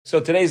So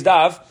today's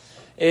daf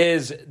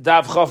is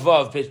daf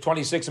Chavav, page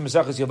 26 in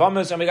Maseches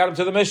Yevamos, and we got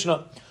into the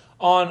Mishnah.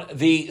 On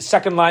the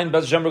second line,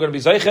 Bez Hashem, we're going to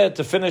be Zeiche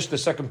to finish the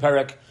second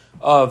parak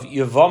of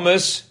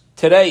Yevamos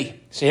today.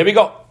 So here we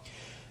go.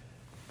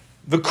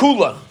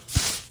 V'kulan.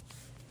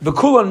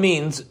 V'kulan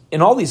means,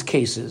 in all these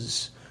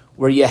cases,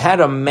 where you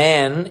had a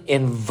man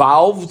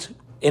involved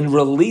in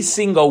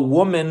releasing a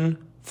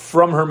woman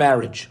from her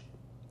marriage.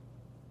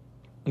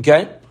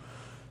 Okay?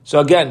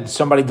 So again,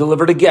 somebody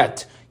delivered a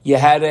get. You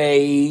had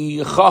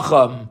a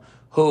chacham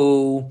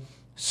who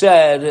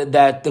said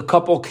that the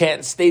couple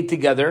can't stay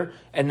together,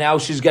 and now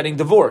she's getting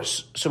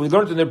divorced. So we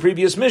learned in the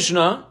previous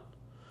Mishnah,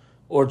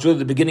 or it's really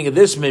the beginning of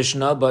this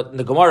Mishnah, but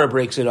the Gemara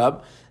breaks it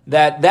up,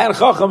 that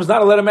chacham is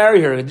not allowed to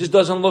marry her. It just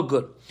doesn't look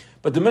good.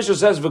 But the Mishnah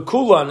says,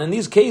 v'kulan, in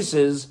these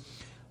cases,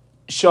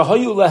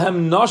 shahayu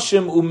lahem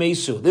nashim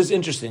umesu. This is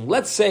interesting.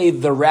 Let's say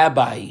the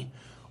rabbi,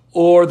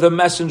 or the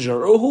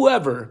messenger, or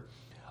whoever,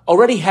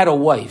 already had a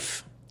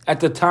wife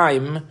at the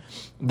time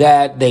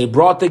that they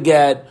brought the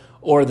get,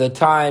 or the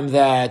time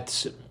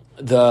that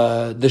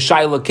the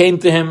Shaila came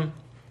to him,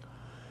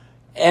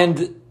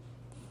 and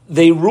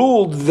they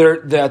ruled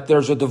that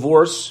there's a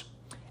divorce,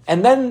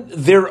 and then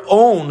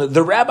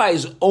the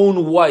rabbi's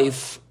own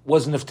wife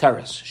was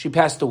nifteris. She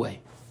passed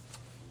away.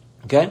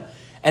 Okay?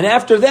 And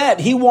after that,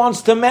 he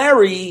wants to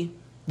marry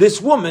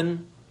this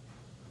woman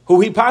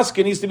who he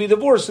paskin needs to be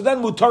divorced, so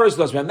then mutaris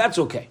does man. That's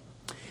okay.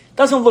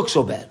 Doesn't look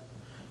so bad.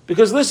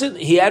 Because listen,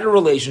 he had a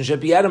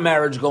relationship, he had a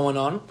marriage going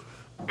on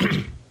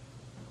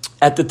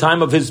at the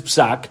time of his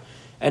psak,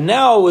 and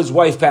now his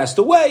wife passed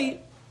away,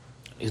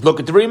 he's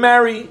looking to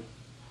remarry,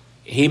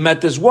 he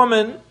met this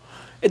woman.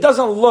 It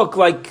doesn't look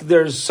like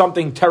there's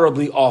something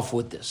terribly off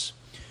with this.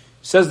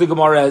 Says the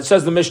Gemara,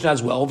 says the Mishnah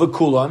as well,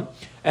 v'kulan,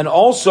 and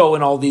also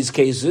in all these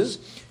cases,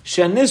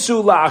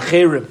 shenisu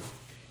la'acherim.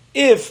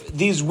 If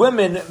these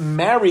women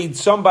married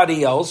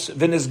somebody else,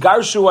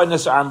 v'nizgarshu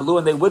anisarmlu,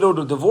 and they widowed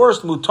or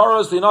divorced,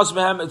 mutaros linos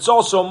mehem, it's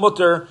also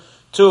mutter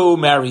to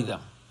marry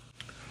them.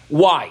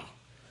 Why?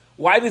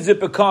 Why does it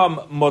become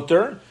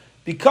mutter?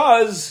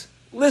 Because,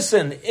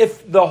 listen,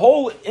 if the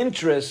whole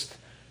interest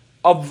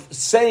of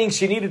saying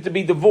she needed to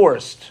be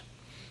divorced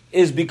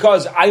is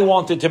because I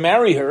wanted to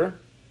marry her,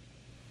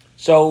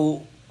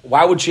 so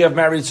why would she have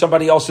married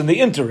somebody else in the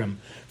interim?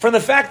 From the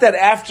fact that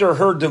after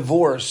her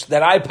divorce,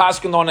 that I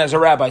paskin on as a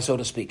rabbi, so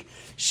to speak,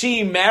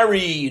 she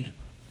married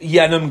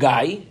Yenim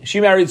guy, she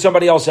married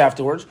somebody else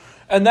afterwards,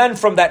 and then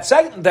from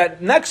that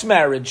next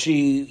marriage,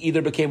 she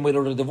either became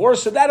widowed or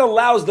divorced, so that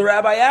allows the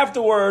rabbi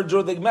afterwards,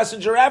 or the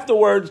messenger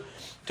afterwards,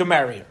 to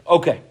marry her.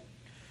 Okay.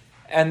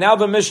 And now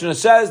the Mishnah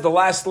says, the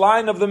last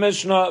line of the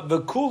Mishnah,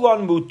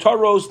 V'kulan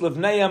mutaros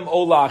livneim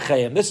ola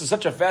acheim. This is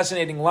such a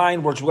fascinating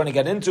line which we're going to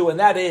get into, and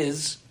that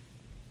is,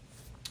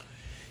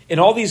 in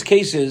all these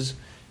cases,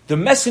 the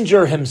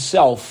messenger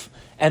himself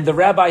and the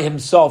rabbi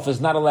himself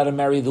is not allowed to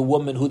marry the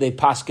woman who they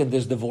paskin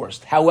is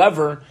divorced.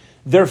 However,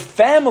 their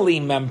family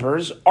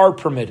members are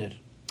permitted.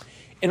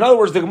 In other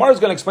words, the Gemara is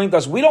going to explain to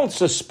us, we don't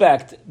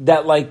suspect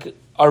that like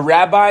a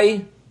rabbi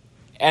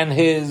and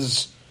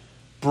his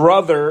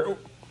brother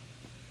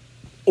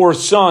or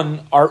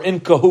son are in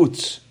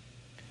cahoots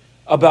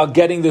about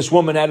getting this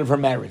woman out of her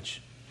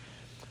marriage.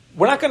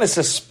 We're not going to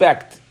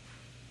suspect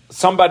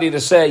somebody to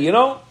say,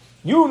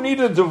 you need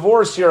to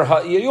divorce you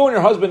and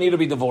your husband need to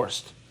be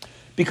divorced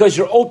because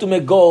your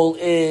ultimate goal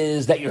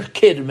is that your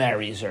kid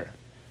marries her.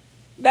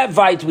 That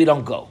vite we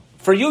don't go.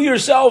 For you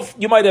yourself,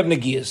 you might have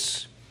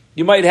negias.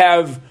 You might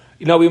have,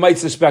 we might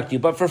suspect you.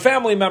 But for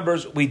family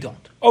members, we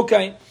don't.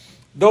 Okay.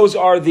 Those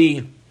are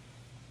the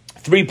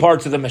three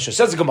parts of the Mishnah.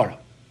 Says the Gemara.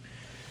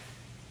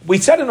 We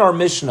said in our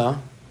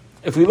Mishnah,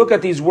 if we look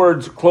at these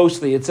words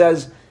closely, it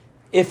says,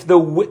 if the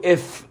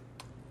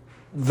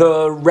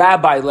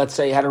rabbi, let's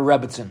say, had a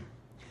rebbetzin,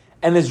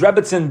 and his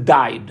rebbetzin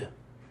died,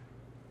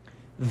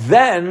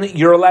 then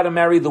you're allowed to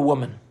marry the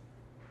woman.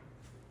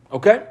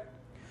 Okay?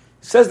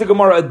 Says the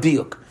Gemara a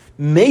diuk.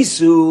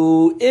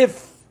 Mesu,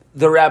 if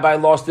the rabbi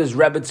lost his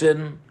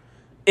rebbetzin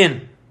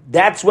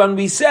that's when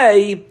we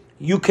say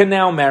you can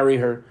now marry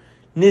her.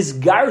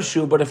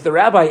 Nizgarshu, but if the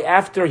rabbi,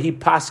 after he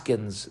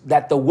paskins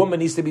that the woman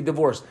needs to be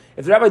divorced,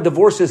 if the rabbi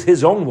divorces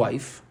his own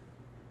wife,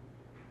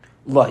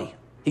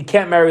 he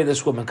can't marry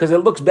this woman because it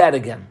looks bad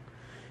again.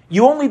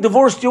 You only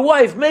divorced your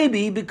wife,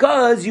 maybe,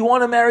 because you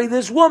want to marry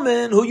this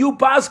woman who you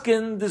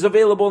paskin is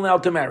available now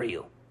to marry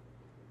you.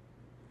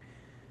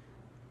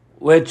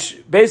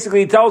 Which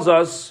basically tells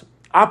us,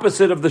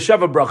 opposite of the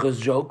Sheva Brachas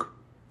joke,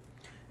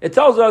 it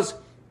tells us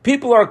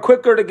people are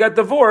quicker to get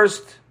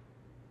divorced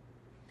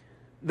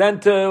than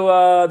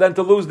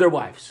to lose their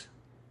wives.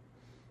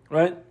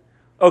 Right?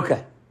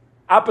 Okay.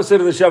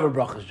 Opposite of the Sheva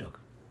Brachas joke.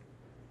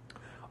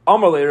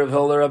 Amalei Rav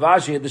Hillel Rav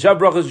Ashi, the Sheva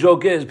Brachas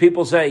joke is,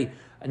 people say,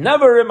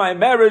 never in my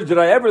marriage did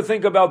I ever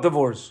think about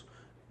divorce.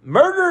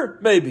 Murder?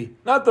 Maybe.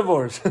 Not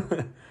divorce.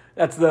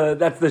 That's the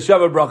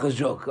Sheva Brachas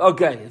joke.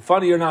 Okay.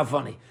 Funny or not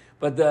funny.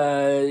 But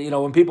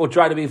when people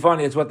try to be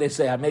funny, it's what they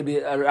say. I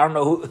don't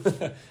know who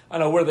I don't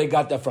know where they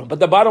got that from. But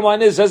the bottom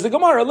line is, says the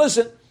Gemara,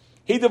 listen,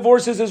 he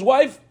divorces his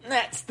wife,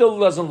 it still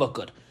doesn't look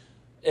good.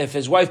 if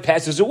his wife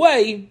passes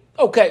away,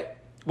 okay,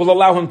 we'll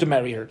allow him to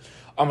marry her.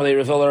 Amalei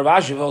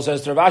Rav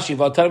says to Rav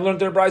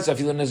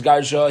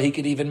Ashi, he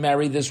could even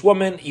marry this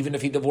woman, even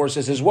if he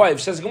divorces his wife.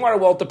 Says Gemara,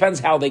 well, it depends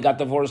how they got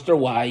divorced or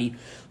why.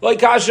 Like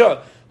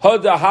Kasha,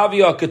 Hada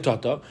Havia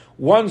Ketata.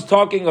 One's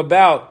talking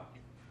about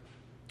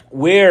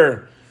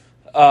where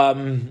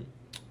the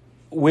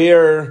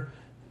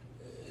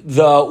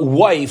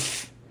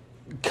wife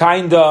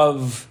kind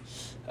of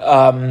the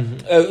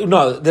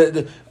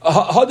Hada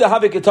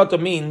Havia Ketata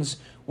means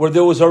where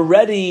there was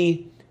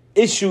already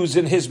issues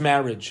in his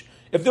marriage.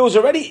 If there was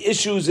already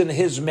issues in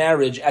his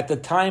marriage at the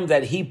time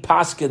that he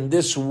paskin,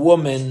 this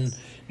woman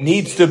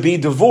needs to be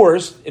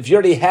divorced, if you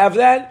already have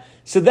that,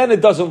 so then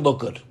it doesn't look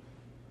good.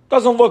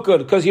 Doesn't look good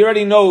because he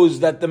already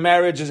knows that the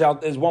marriage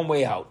is one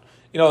way out.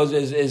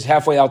 Is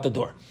halfway out the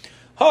door.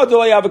 But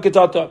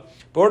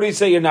where do you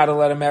say you're not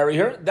allowed to marry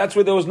her? That's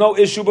where there was no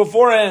issue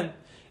beforehand.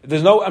 If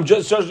there's no, I'm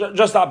just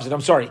opposite.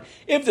 I'm sorry.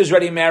 If there's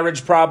already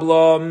marriage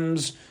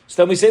problems,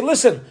 so then we say,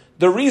 listen,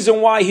 the reason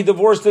why he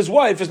divorced his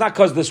wife is not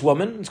because this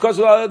woman, it's because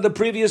of the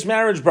previous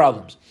marriage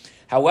problems.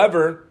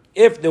 However,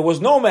 if there was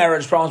no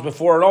marriage problems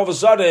before and all of a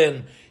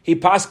sudden he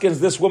paskins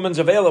this woman's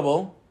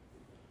available,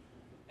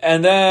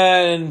 and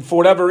then for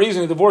whatever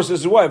reason he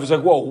divorces his wife, it's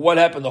like, whoa, what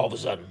happened all of a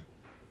sudden?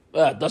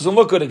 It doesn't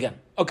look good again.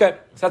 Okay,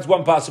 so that's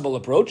one possible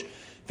approach.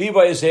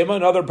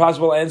 Another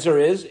possible answer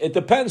is, it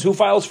depends who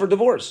files for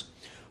divorce.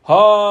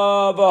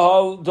 Either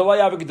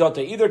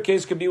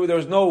case could be where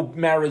there's no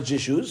marriage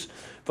issues.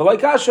 You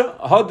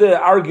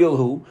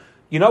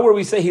know where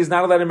we say he's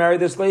not allowed to marry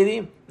this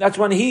lady? That's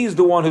when he's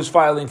the one who's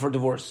filing for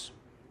divorce.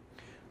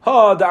 The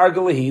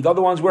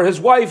other ones where his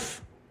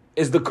wife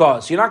is the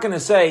cause. You're not going to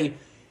say,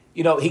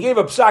 he gave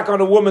a psak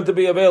on a woman to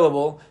be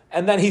available,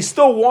 and then he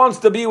still wants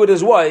to be with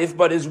his wife,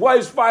 but his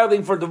wife's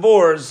filing for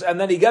divorce, and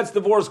then he gets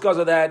divorced because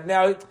of that.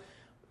 Now,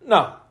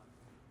 no.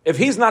 If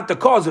he's not the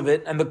cause of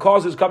it, and the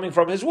cause is coming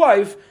from his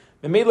wife,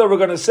 immediately we're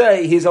going to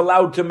say he's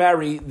allowed to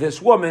marry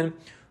this woman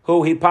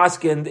who he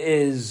paskind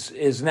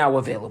is now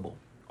available.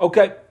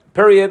 Okay,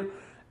 period.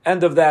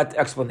 End of that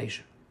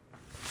explanation.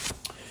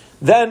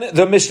 Then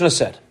the Mishnah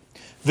said,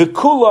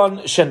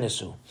 V'kulon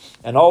shenisu.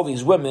 And all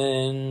these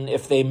women,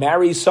 if they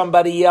marry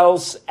somebody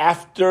else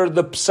after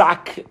the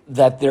psak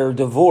that they're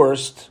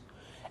divorced,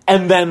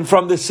 and then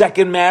from the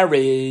second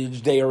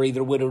marriage they are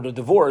either widowed or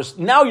divorced,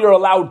 now you're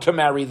allowed to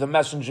marry the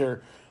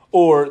messenger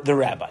or the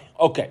rabbi.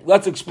 Okay,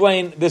 let's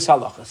explain this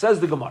halacha. Says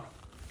the Gemara.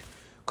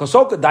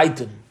 Kosoka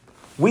daitin.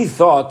 We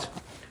thought,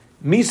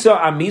 Misa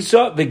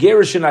Amisa,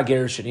 Begerishin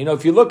Agerishin.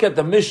 If you look at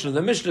the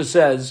Mishnah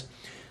says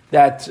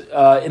that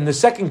in the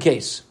second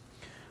case,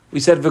 we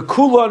said,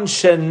 V'kulon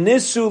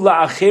shenisu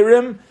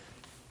la'achirim.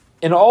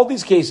 In all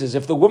these cases,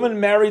 if the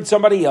woman married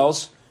somebody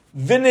else,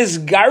 Vinis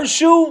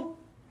Garshu,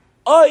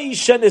 Ay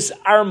shenis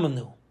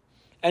armanu.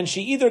 And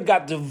she either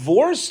got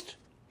divorced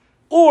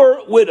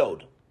or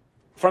widowed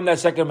from that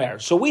second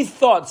marriage. So we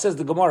thought, says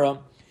the Gemara,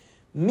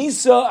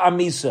 Misa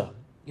Amisa.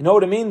 You know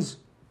what it means?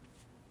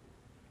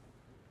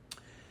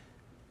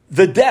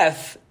 The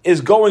death is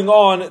going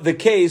on the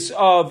case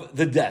of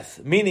the death,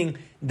 meaning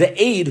the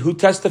aide who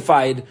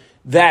testified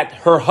that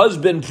her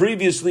husband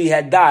previously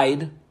had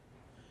died,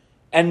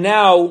 and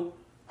now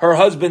her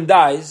husband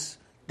dies.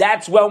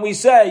 That's when we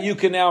say you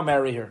can now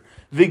marry her.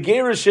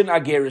 V'gerishin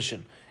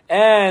agerishin.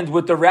 And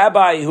with the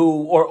rabbi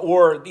who,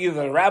 or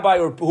either the rabbi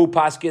or who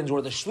paskins,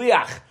 or the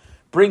shliach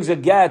brings a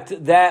get,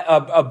 that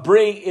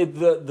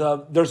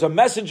there's a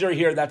messenger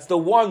here that's the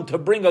one to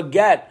bring a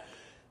get,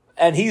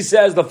 and he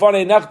says the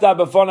fanei nechtam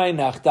b'fanei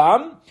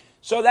nechtam.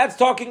 So that's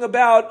talking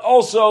about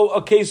also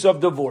a case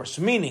of divorce,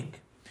 meaning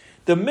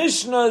the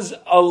Mishnah's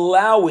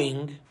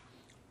allowing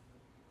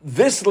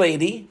this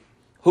lady,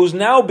 who's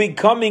now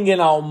becoming an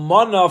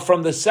almana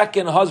from the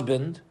second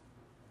husband,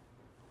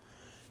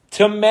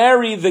 to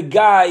marry the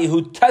guy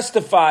who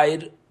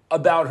testified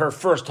about her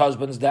first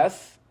husband's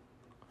death,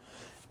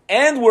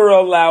 and we're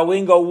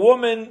allowing a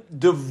woman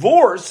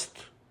divorced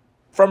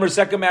from her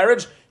second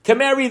marriage to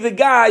marry the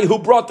guy who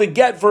brought the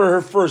get for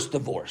her first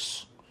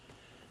divorce.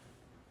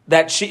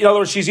 That in other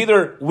words, she's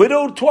either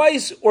widowed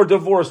twice or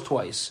divorced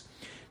twice.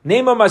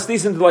 Nema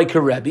masnisin like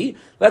her Rebbe.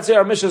 Let's say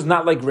our Mishnah is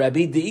not like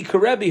Rebbe. The Ika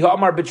Rebbe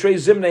ha'amar betray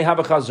zimnei have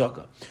a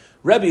chazaka.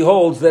 Rebbe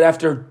holds that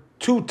after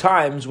 2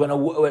 times when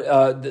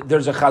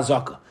there's a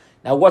chazaka.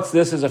 Now, what's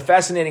this? Is a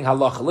fascinating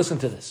halacha. Listen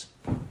to this.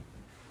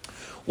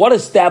 What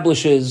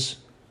establishes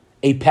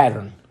a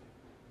pattern?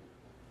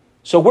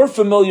 So we're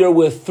familiar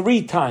with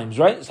 3 times,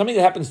 right? Something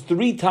that happens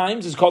 3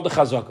 times is called a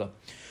chazaka.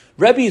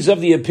 Rebbe is of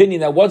the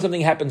opinion that once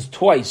something happens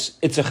twice,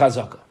 it's a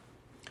chazaka.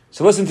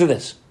 So listen to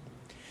this.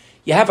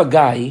 You have a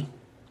guy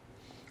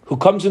who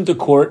comes into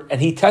court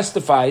and he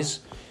testifies,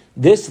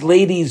 this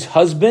lady's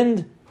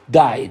husband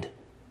died.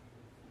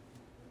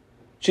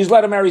 She's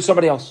allowed to marry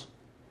somebody else.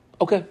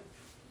 Okay.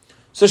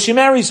 So she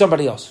marries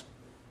somebody else.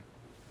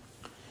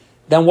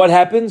 Then what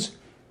happens?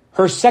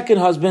 Her second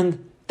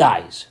husband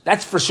dies.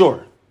 That's for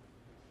sure.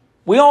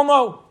 We all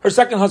know her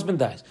second husband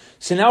dies.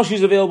 So now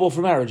she's available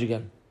for marriage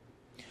again.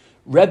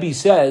 Rebbe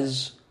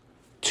says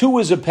 2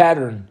 is a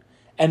pattern,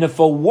 And if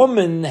a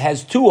woman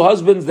has two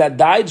husbands that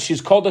died,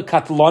 she's called a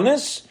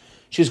katlonis,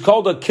 she's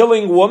called a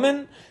killing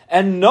woman,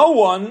 and no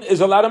one is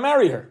allowed to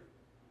marry her.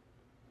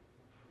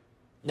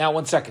 Now,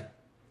 1 second.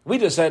 We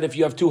just said if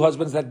you have two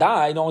husbands that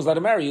die, no one's allowed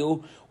to marry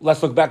you.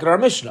 Let's look back at our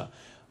Mishnah.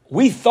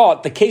 We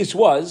thought the case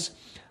was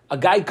a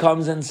guy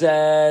comes and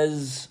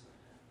says,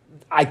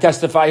 I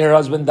testify her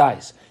husband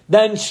dies.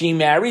 Then she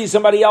marries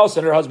somebody else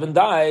and her husband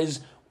dies.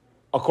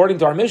 According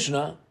to our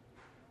Mishnah,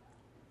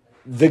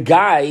 the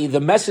guy, the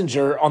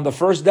messenger on the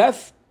first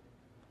death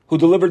who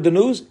delivered the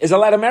news is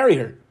allowed to marry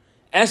her.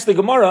 Ask the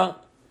Gemara,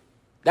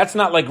 that's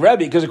not like Rebbe,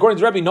 because according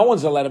to Rebbe, no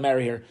one's allowed to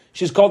marry her.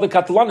 She's called a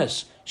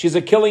katlanis. She's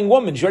a killing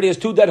woman. She already has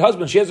two dead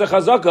husbands. She has a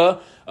chazaka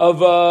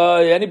of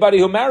anybody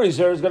who marries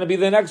her is going to be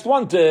the next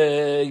one to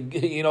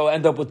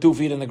end up with 2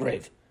 feet in the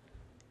grave.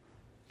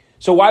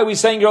 So why are we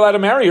saying you're allowed to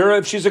marry her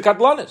if she's a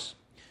katlanis?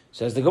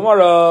 Says the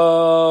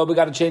Gemara, we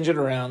got to change it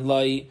around.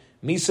 Like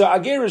Misa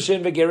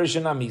agerishin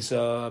vegerishin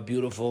amisa.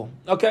 Beautiful.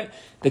 Okay.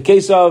 The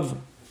case of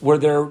where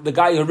the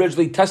guy who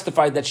originally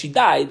testified that she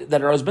died,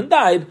 that her husband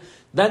died,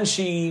 then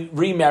she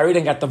remarried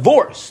and got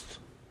divorced.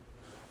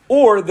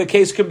 Or the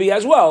case can be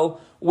as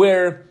well,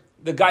 where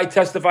the guy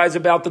testifies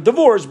about the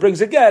divorce, brings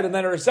a get, and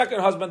then her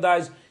second husband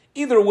dies.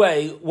 Either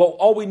way,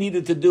 all we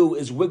needed to do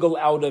is wiggle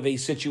out of a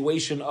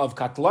situation of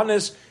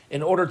katlanis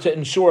in order to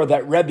ensure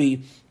that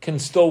Rebbe can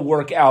still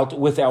work out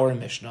with our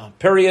Mishnah.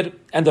 Period.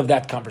 End of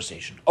that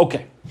conversation.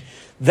 Okay.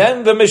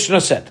 Then the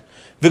Mishnah said,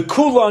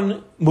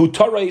 V'kulan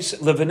mutares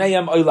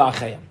levinayim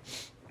oilachayim.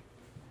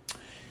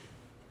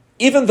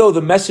 Even though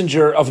the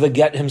messenger of the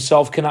get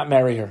himself cannot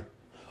marry her,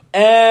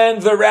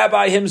 and the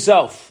rabbi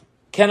himself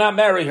cannot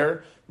marry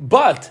her,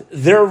 but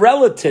their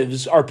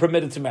relatives are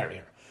permitted to marry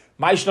her.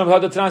 Ma'ishnav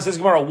Hadatanan says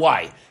Gemara,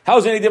 why? How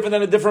is it any different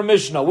than a different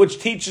Mishnah, which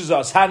teaches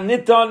us,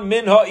 Hanitan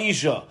min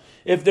ha'isha,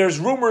 if there's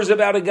rumors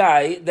about a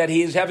guy that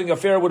he is having an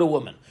affair with a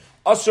woman,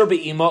 Asr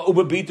be'ima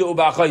ubabita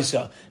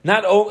uba'chaisa.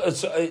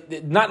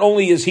 Not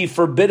only is he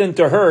forbidden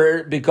to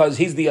her because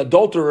he's the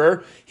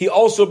adulterer, he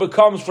also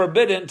becomes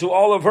forbidden to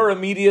all of her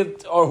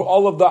immediate, or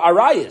all of the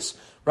arayas,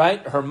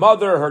 right? Her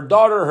mother, her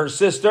daughter, her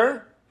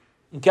sister.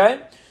 Okay?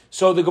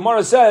 So the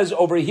Gemara says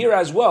over here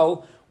as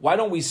well, why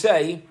don't we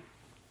say,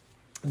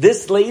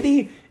 this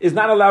lady is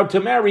not allowed to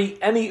marry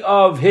any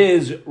of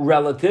his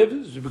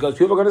relatives, because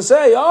people are going to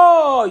say,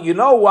 oh, you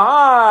know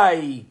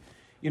why?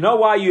 You know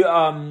why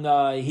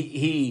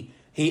he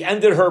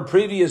ended her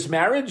previous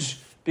marriage?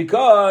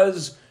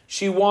 Because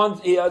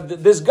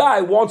this guy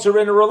wants her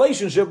in a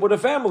relationship with a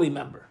family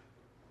member.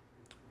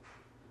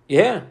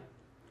 Yeah.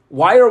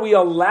 Why are we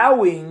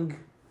allowing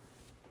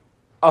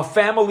a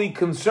family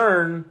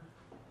concern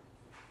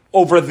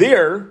over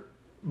there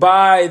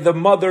by the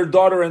mother,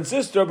 daughter, and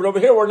sister, but over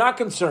here we're not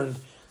concerned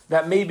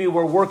that maybe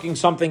we're working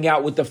something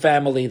out with the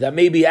family, that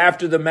maybe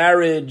after the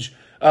marriage,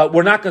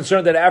 we're not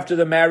concerned that after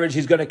the marriage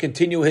he's going to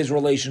continue his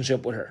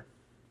relationship with her.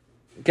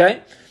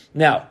 Okay?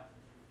 Now,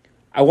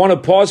 I want to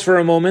pause for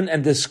a moment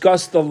and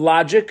discuss the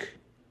logic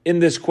in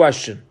this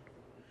question.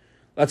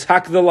 Let's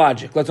hack the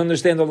logic. Let's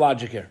understand the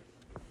logic here.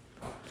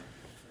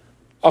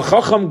 A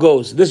chacham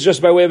goes, this is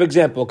just by way of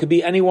example, it could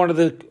be any one of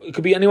the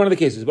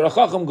cases, but a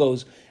chacham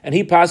goes and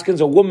he paskins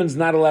a woman's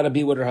not allowed to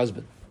be with her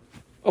husband.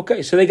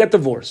 Okay, so they get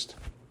divorced.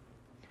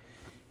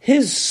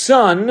 His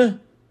son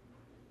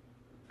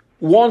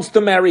wants to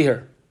marry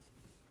her.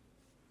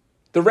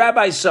 The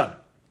rabbi's son.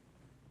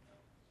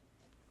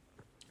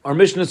 Our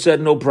Mishnah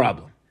said no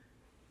problem.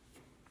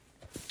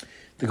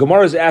 The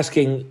Gemara is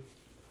asking,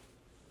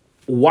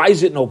 why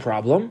is it no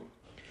problem?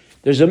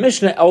 There's a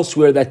Mishnah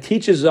elsewhere that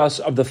teaches us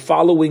of the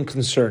following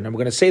concern. I'm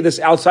going to say this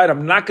outside.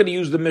 I'm not going to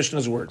use the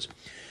Mishnah's words.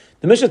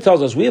 The Mishnah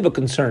tells us we have a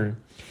concern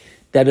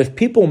that if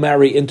people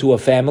marry into a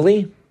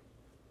family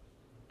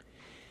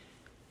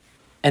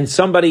and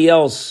somebody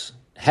else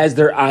has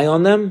their eye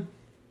on them,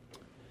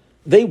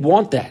 they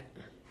want that.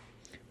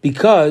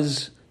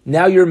 Because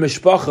now you're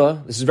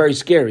mishpacha, this is very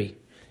scary.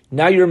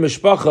 Now you're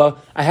mishpacha,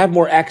 I have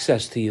more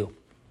access to you.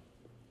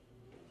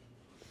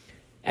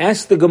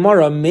 Ask the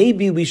Gemara,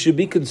 maybe we should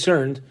be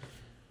concerned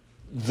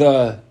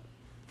the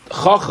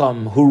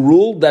chacham who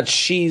ruled that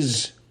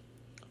she's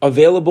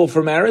available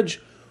for marriage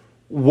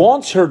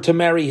wants her to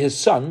marry his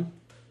son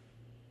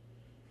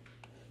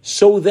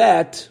so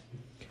that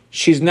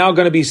she's now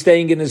going to be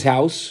staying in his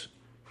house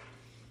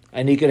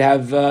and he could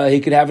have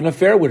an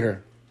affair with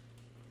her.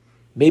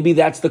 Maybe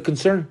that's the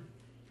concern.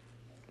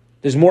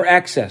 There's more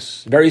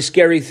access. Very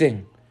scary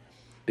thing.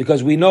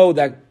 Because we know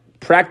that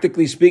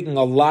practically speaking,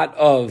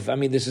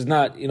 this is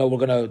not, we're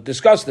going to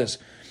discuss this,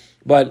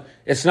 but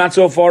it's not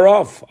so far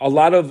off.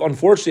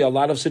 Unfortunately, a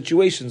lot of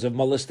situations of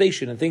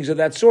molestation and things of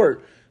that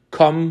sort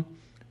come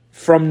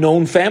from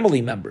known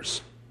family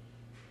members.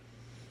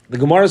 The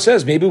Gemara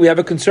says, maybe we have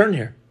a concern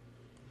here.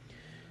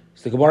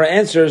 So the Gemara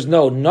answers,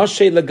 no.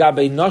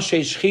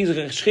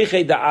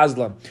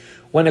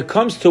 When it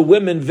comes to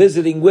women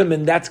visiting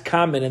women, that's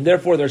common, and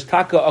therefore there's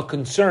a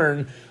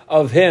concern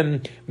of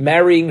him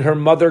marrying her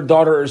mother,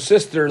 daughter, or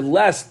sister,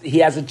 lest he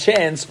has a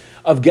chance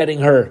of getting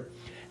her.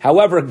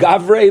 However,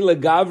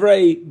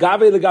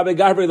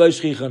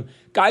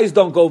 guys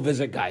don't go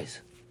visit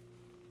guys.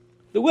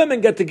 The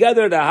women get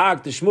together to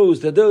hawk, to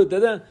schmooze, to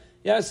do.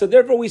 Yeah, so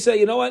therefore we say,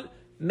 you know what?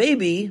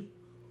 Maybe,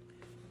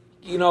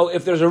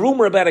 if there's a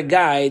rumor about a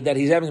guy that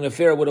he's having an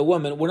affair with a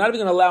woman, we're not even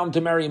going to allow him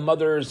to marry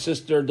mother,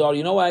 sister, daughter.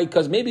 You know why?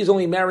 Because maybe he's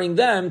only marrying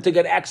them to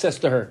get access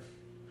to her.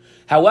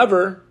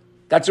 However,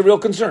 that's a real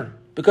concern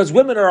because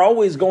women are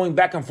always going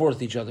back and forth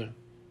with each other.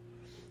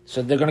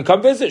 So they're going to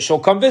come visit. She'll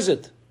come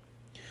visit.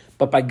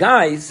 But by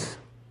guys,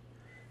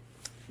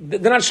 they're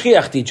not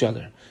shchiach to each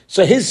other.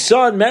 So his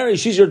son marries,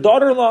 she's your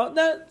daughter-in-law.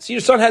 So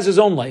your son has his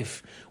own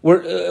life.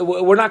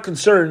 We're not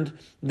concerned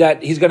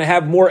that he's going to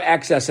have more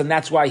access, and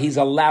that's why he's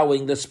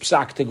allowing this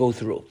psak to go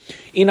through.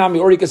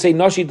 Or you can say,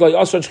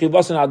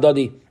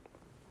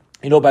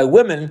 by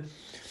women.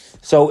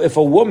 So if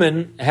a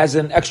woman has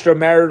an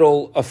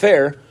extramarital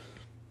affair,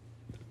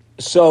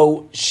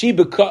 so she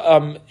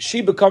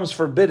becomes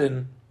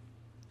forbidden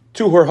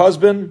to her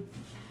husband,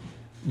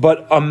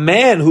 but a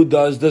man who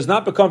does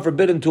not become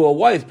forbidden to a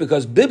wife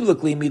because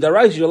biblically,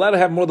 midarais, you're allowed to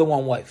have more than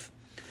one wife.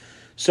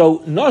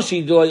 So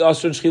nashi like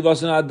kapti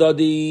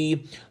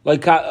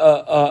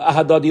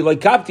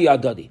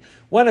adadi.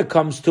 When it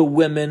comes to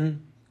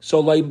women,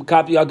 so like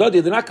kapti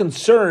adadi, they're not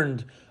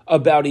concerned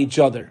about each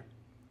other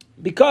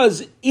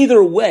because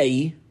either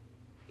way,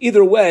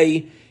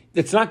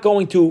 it's not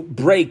going to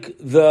break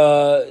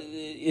they're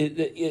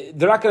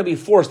not going to be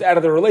forced out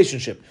of the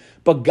relationship.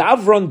 But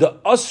gavron the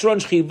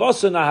asron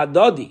shchivasan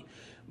ahadadi.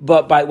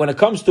 But when it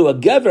comes to a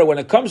gever, when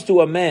it comes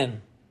to a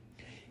man,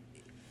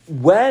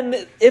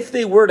 if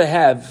they were to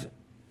have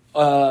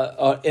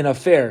an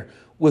affair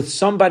with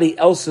somebody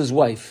else's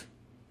wife,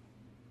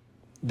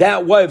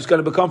 that wife's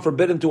going to become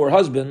forbidden to her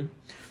husband.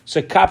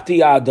 So kapti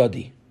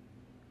adadi.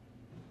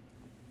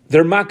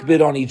 They're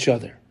makbid on each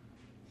other,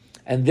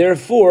 and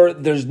therefore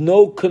there's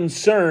no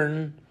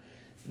concern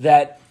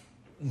that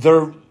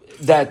the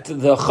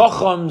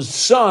chacham's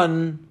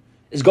son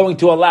is going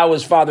to allow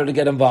his father to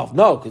get involved.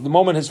 No, the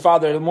moment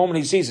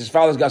he sees his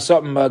father's got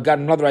something, got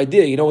another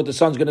idea, you know what the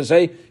son's going to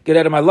say? Get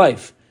out of my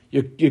life.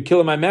 You're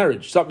killing my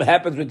marriage. Something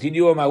happens between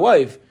you and my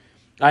wife,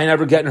 I ain't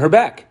never getting her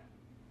back.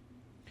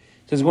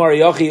 Says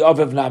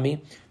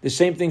the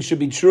same thing should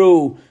be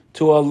true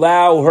to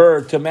allow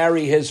her to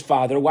marry his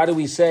father. Why do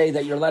we say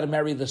that you're allowed to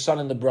marry the son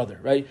and the brother,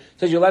 right? It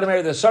says you're allowed to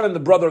marry the son and the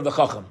brother of the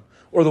chacham,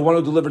 or the one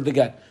who delivered the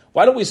get.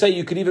 Why don't we say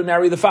you could even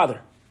marry the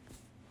father?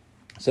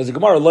 Says the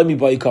Gemara, "Loimi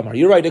boy kamar."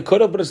 You're right, it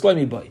could have, but it's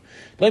loimi boy.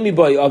 Loimi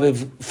boy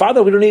of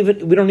father. We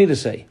don't need to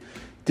say.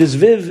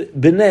 Dizviv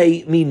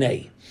b'nei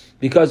minei,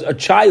 because a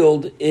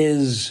child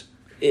has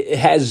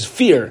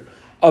fear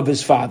of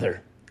his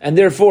father, and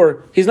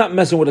therefore he's not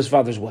messing with his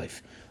father's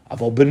wife.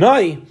 Avol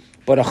b'nei,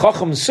 but a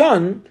chacham's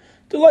son,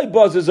 the light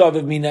buzzes of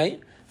minei.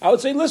 I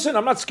would say, listen,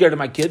 I'm not scared of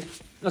my kid,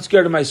 I'm not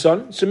scared of my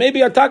son. So maybe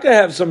Ataka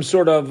have some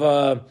sort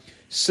of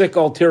sick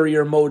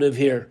ulterior motive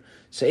here.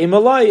 So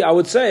Imalai, I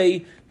would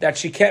say that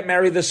she can't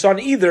marry the son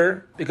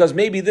either, because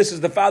maybe this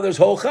is the father's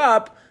whole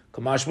chap.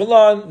 Kamash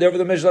Malan, therefore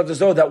the Mishnah lets us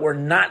know that we're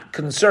not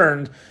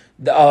concerned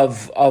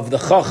of the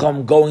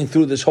chacham going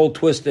through this whole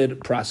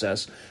twisted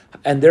process.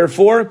 And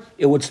therefore,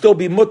 it would still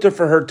be mutter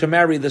for her to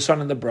marry the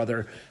son and the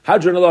brother.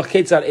 Hadron Allah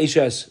Ketzad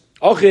Eshes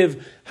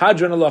Achiv,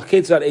 Hadron Allah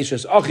Ketzad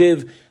Eshes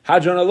Achiv,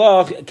 Hadron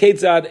Allah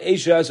Ketzad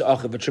Eshes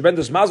Achiv. A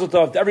tremendous mazel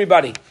tov to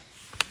everybody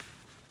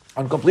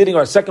on completing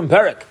our second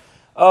parak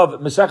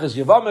of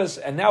Maseches Yevamos,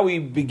 and now we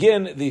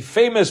begin the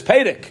famous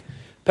Perek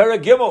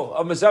Gimel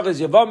of Maseches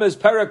Yevamos,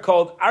 Perek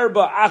called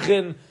Arba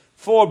Achin,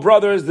 4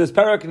 brothers. This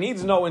Perek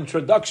needs no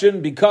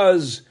introduction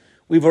because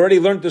we've already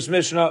learned this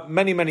Mishnah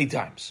many, many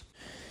times.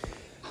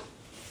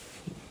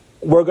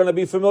 We're going to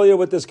be familiar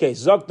with this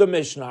case. Zok the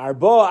Mishnah,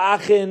 Arba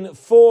Achin,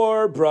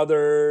 4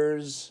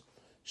 brothers.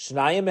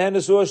 Shnayim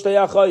Henesu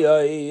Shtei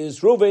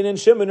Achayos. Reuven and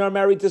Shimon are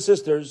married to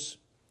sisters.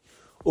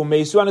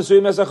 Umeisu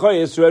Anesuim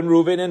Esachayos, and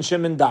Reuven and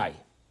Shimon die.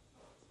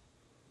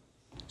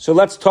 So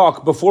let's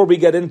talk, before we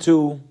get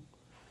into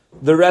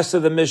the rest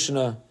of the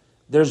Mishnah,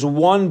 there's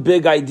one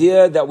big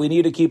idea that we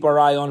need to keep our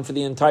eye on for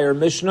the entire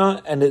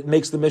Mishnah, and it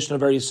makes the Mishnah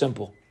very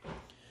simple.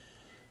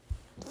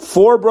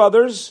 4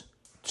 brothers,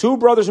 2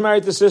 brothers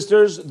married to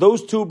sisters,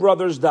 those 2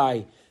 brothers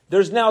die.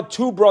 There's now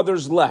 2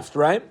 brothers left,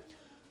 right?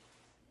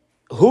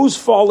 Who's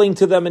falling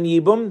to them in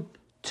Yibum?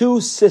 2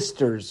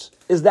 sisters.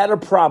 Is that a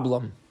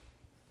problem?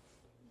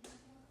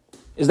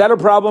 Is that a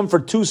problem for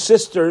 2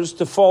 sisters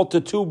to fall to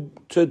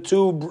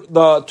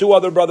the 2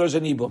 other brothers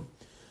in Yibum?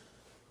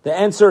 The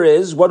answer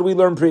is, what did we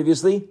learn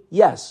previously?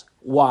 Yes.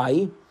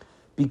 Why?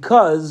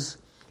 Because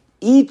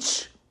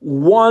each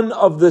one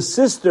of the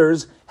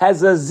sisters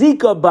has a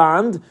zika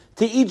bond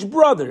to each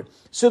brother.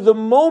 So the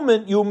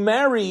moment you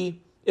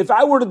marry, if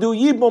I were to do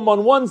Yibum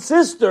on one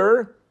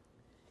sister,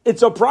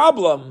 it's a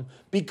problem,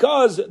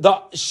 because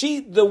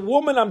the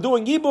woman I'm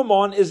doing Yibum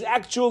on is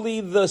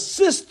actually the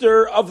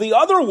sister of the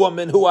other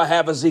woman who I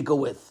have a zika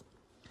with.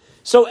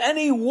 So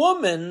any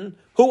woman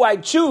who I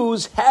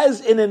choose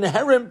has an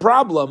inherent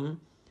problem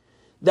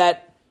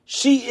that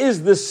she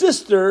is the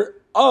sister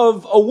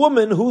of a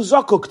woman who's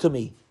zakuk to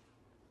me.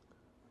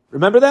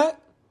 Remember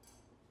that?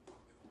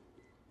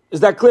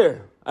 Is that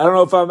clear? I don't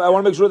know if I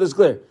want to make sure this is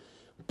clear.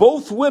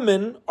 Both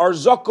women are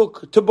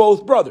zakuk to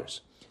both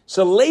brothers.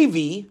 So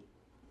Levi,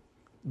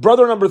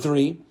 brother number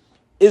 3,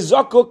 is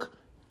zakuk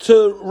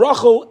to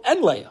Rachel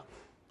and Leah.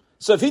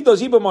 So if he does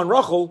Yibam on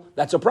Rachel,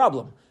 that's a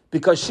problem,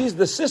 because she's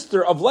the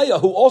sister of Leah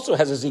who also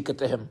has a zika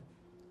to him.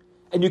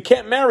 And you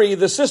can't marry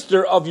the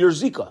sister of your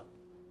zika.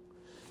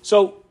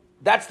 So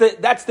that's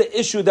the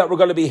issue that we're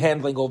going to be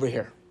handling over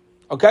here.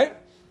 Okay?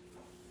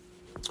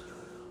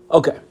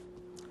 Okay.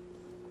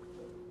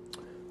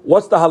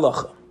 What's the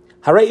halacha?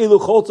 Harei ilu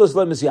choltzos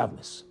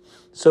le'misyavmis.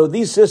 So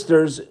these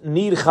sisters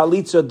need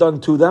chalitza done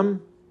to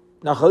them.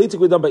 Now chalitza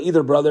can be done by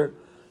either brother,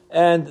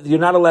 and you're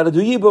not allowed to do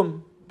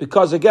yibum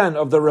because, again,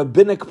 of the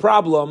rabbinic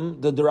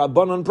problem, the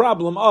Rabbanon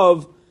problem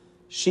of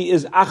she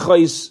is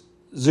achais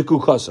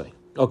zikukasai.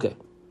 Okay.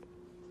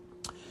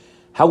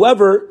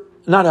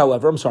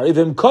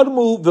 V'im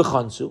kadmu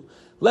v'chansu.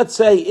 Let's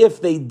say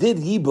if they did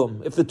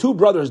yibum, if the two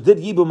brothers did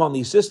yibum on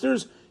these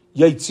sisters,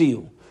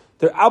 yaitziu,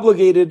 they're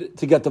obligated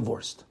to get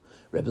divorced.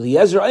 Rebbe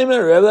Eliezer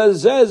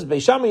says,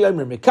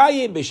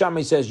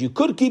 Beishamai says you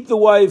could keep the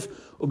wife,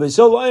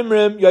 Ubesil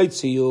Imrim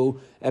yaitziu,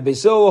 and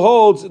Beisil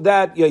holds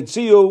that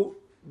yaitziu,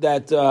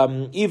 that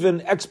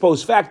even ex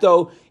post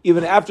facto,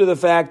 even after the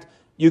fact,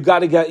 you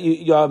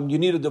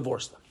need to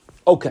divorce them.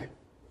 Okay.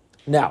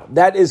 Now,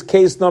 that is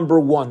case number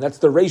 1. That's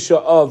the ratio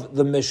of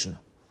the Mishnah.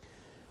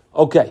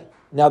 Okay.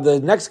 Now, the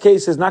next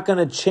case is not going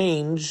to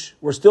change.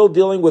 We're still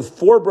dealing with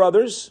 4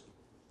 brothers.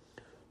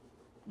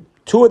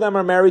 2 of them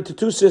are married to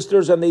 2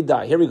 sisters and they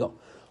die. Here we go.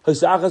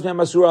 These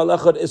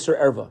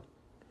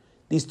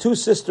 2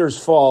 sisters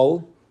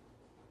fall.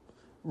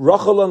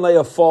 Rachel and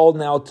Leah fall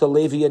now to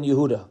Levi and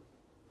Yehuda.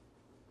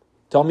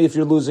 Tell me if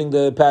you're losing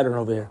the pattern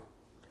over here.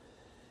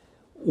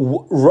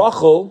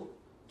 Rachel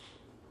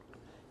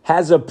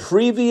has a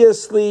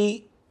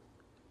previously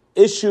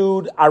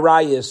issued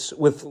arayis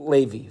with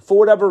Levi. For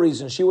whatever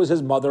reason, she was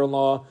his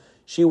mother-in-law,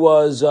 she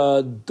was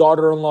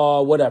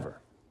daughter-in-law, whatever.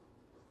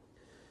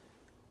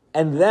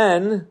 And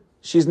then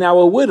she's now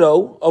a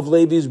widow of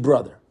Levi's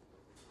brother.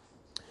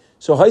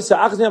 So what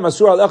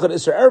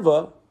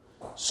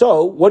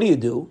do you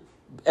do?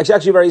 It's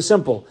actually very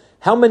simple.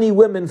 How many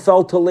women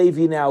fell to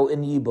Levi now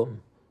in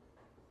Yibum?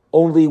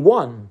 Only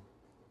 1.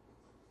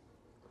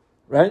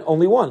 Right?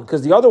 Only 1,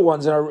 because the other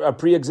ones are a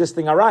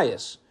pre-existing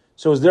arayas.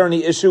 So is there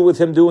any issue with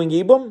him doing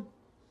Yibum?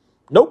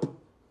 Nope.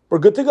 We're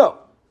good to go.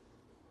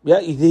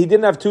 Yeah, he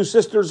didn't have 2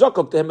 sisters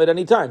zakuk to him at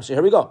any time. So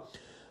here we go.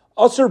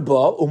 Asr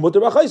ba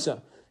umutar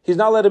b'chaisa. He's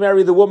not allowed to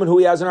marry the woman who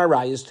he has an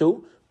arayas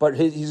to, but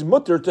he's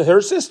mutter to her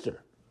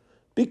sister,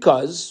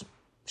 because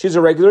she's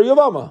a regular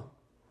Yavama.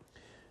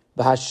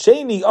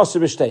 B'hasheni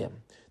asr b'shteyim.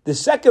 The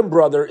second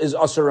brother is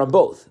asr on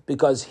both,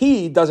 because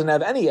he doesn't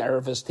have any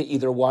arayas to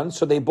either one,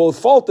 so they both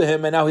fall to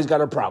him, and now he's got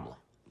a problem.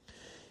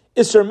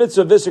 Isser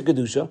mitzvah v'isser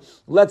kedusha.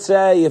 Let's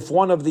say if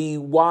one of the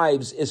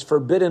wives is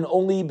forbidden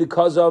only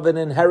because of an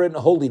inherent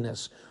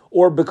holiness,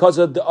 or because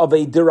of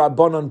a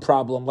dirabanan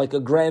problem, like a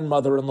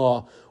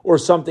grandmother-in-law, or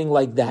something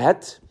like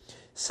that.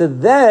 So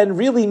then,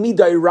 really,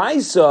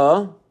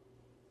 midairaisa,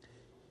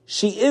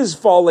 she is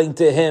falling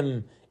to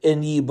him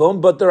in Yibum,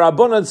 but the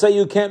Rabbanan say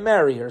you can't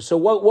marry her. So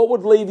what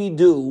would Levi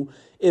do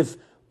if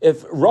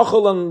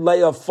Rachel and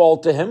Leah fall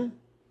to him,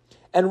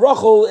 and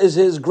Rachel is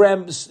his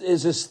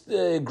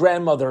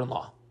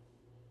grandmother-in-law?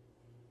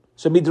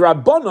 So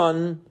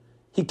midrabanan,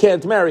 he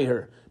can't marry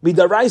her.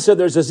 Midaraisa,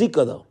 there's a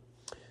zika though.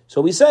 So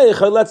we say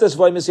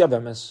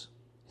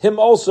him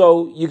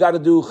also you got to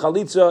do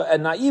chalitza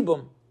and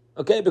na'ibum,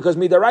 okay? Because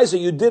midaraisa,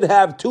 you did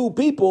have 2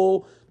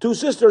 people, 2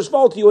 sisters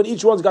fall to you, and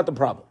each one's got the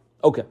problem.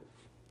 Okay.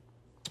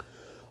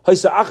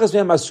 If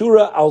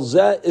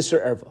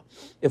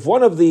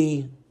one of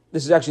this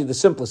is actually the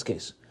simplest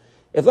case.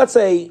 If let's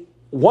say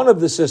one of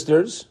the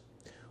sisters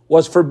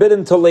was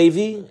forbidden to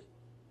Levi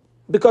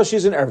because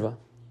she's an erva,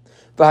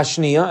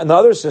 v'hashniya, and the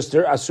other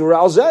sister asura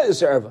alzeh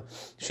is erva,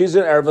 she's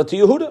an erva to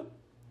Yehuda.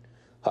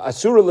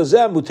 Asura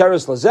lazeh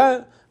muteres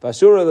lazeh,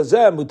 v'asura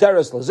lazeh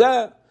muteres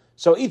lazeh.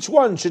 So each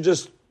one should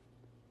just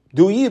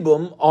do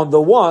yibum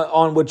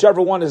on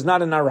whichever one is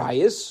not an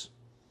arayis,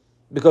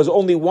 because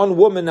only one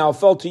woman now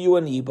fell to you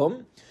in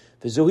yibum.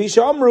 V'zuhi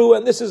shamru,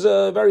 and this is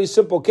a very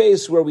simple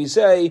case where we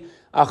say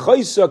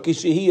achaisa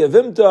kishihi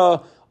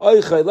avimta oy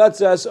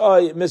chayletzes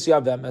oy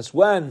misyavemes.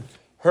 When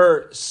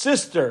her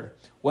sister,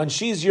 when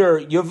she's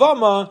your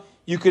yavama,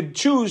 you could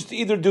choose to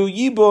either do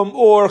yibum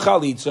or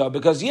chalitza,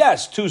 because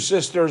yes, 2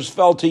 sisters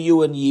fell to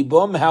you in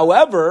yibum.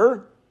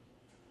 However,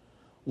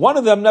 one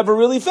of them never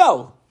really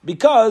fell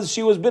because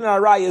she was been an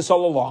arayis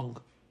all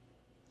along,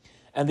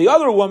 and the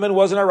other woman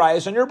was an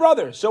arayis on your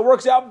brother. So it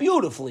works out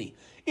beautifully.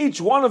 Each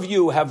one of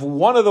you have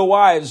one of the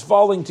wives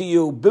falling to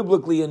you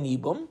biblically in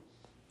yibum.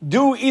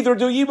 Either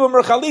do yibum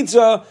or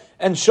chalitza,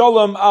 and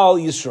shalom al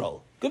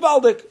Yisrael.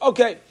 Gevaldik.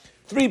 Okay.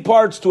 3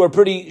 parts to a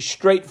pretty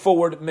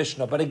straightforward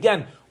Mishnah. But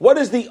again, what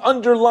is the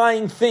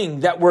underlying thing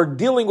that we're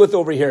dealing with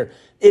over here?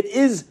 It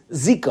is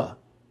zika,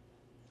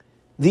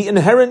 the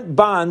inherent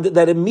bond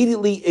that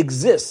immediately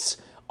exists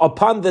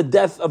upon the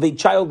death of a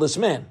childless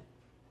man.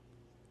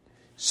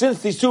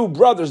 Since these 2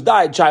 brothers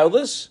died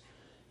childless,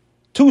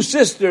 two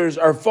sisters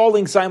are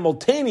falling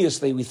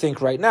simultaneously, we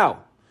think right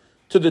now,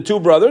 to the two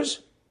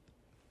brothers.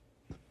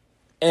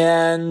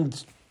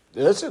 And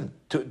listen,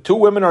 two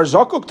women are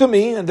zakuk to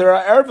me, and there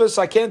are ervis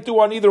I can't do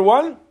on either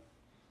one.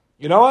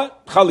 You know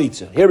what?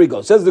 Chalitza. Here we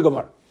go. Says the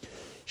Gemara.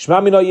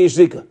 Shema mina yesh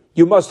zika.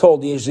 You must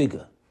hold yesh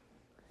zika.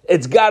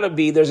 It's got to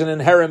be, there's an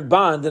inherent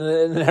bond and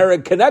an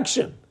inherent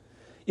connection.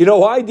 You know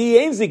why? The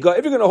ein zika.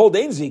 If you're going to hold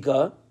ein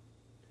zika,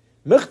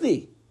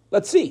 michti.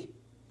 Let's see.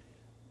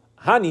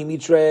 Hani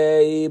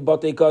mitre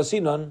batei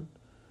kasinan.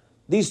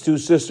 These two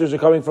sisters are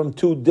coming from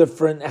two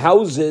different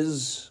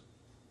houses.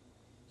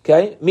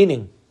 Okay?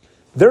 Meaning,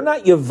 they're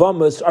not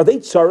Yavamas. Are they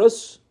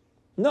tsaras?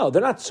 No,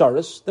 they're not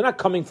tsaras. They're not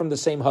coming from the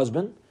same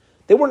husband.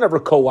 They were never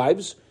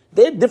co-wives.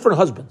 They had different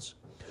husbands.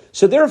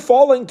 So they're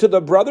falling to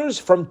the brothers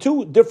from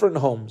two different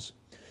homes.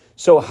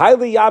 So, Haile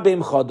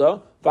Yabim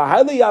Chada,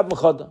 Vahaile Yabim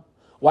Chada.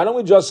 Why don't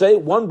we just say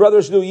one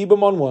brother should do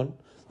Yibam on one,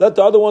 let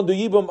the other one do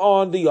Yibam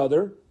on the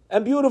other,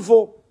 and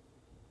beautiful.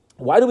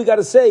 Why do we got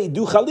to say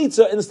do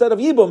Chalitza instead of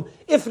Yibam,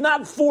 if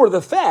not for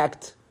the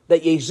fact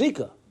that Yesh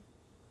Zika?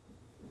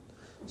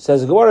 Says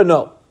the Gemara,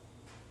 no.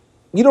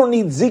 You don't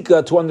need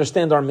Zika to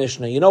understand our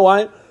Mishnah. You know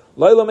why?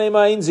 Laila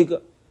Meima Ein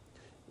Zika.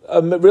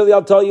 Really,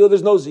 I'll tell you,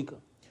 there's no Zika.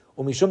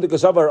 But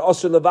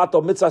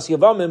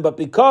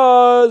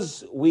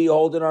because we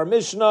hold in our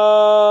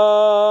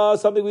Mishnah,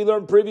 something we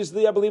learned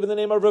previously, I believe in the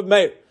name of Rav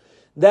Meir,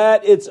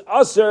 that it's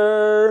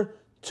usher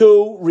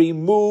to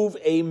remove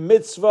a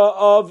mitzvah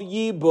of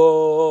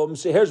Yibum.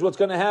 So here's what's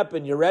going to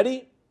happen. You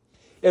ready?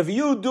 If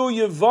you do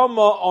Yibum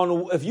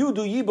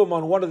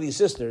on one of these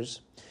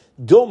sisters,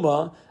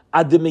 Duma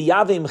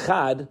ademiyavim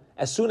chad,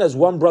 as soon as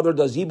one brother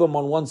does Yibum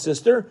on one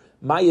sister,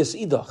 mayas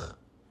idach.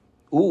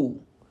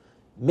 Ooh.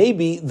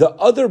 Maybe the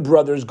other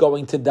brother's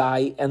going to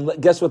die, and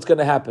guess what's going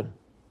to happen?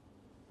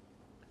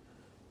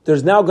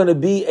 There's now going to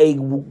be a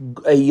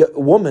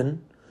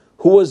woman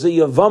who was a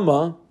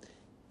Yavama,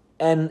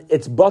 and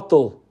it's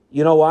batal.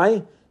 You know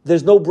why?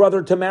 There's no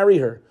brother to marry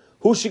her.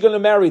 Who's she going to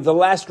marry? The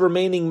last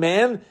remaining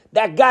man?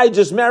 That guy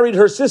just married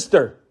her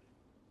sister.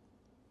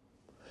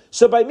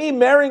 So by me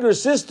marrying her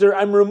sister,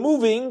 I'm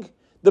removing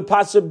the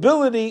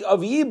possibility of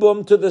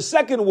Yibum to the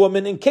second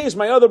woman in case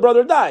my other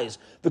brother dies.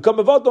 Maybe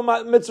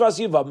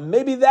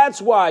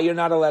that's why you're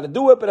not allowed to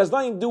do it, but it has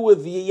nothing to do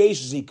with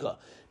Yesh Zika.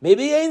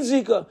 Maybe Ein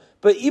Zika.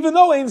 But even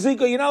though Ein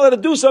Zika, you're not allowed to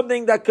do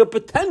something that could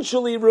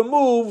potentially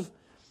remove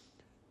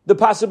the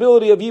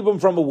possibility of Yibum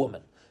from a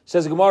woman.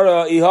 Says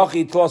Gemara,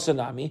 Ihachi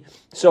Tlosanami.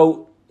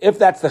 So if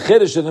that's the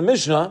Chiddush of the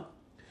Mishnah,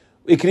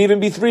 it could even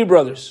be three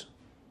brothers.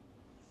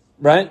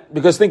 Right?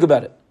 Because think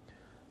about it.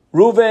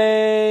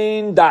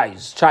 Reuven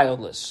dies,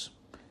 childless.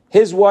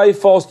 His wife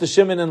falls to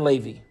Shimon and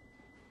Levi.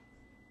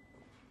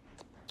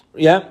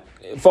 Yeah?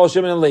 Falls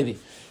Shimon and Levi.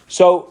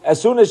 So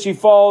as soon as she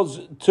falls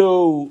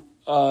to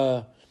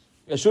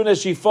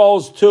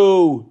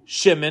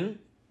Shimon,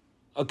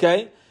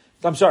 okay?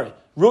 I'm sorry.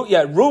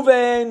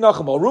 Reuven,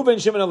 Nachamo, Reuven,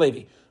 Shimon, and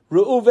Levi.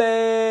 Reuven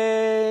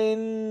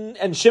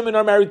and Shimon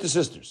are married to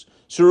sisters.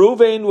 So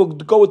Reuven will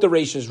go with the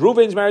Rashis.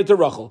 Reuven's married to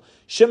Rachel.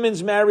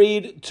 Shimon's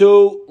married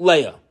to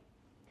Leah.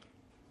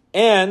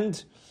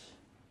 And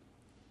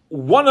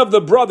one of the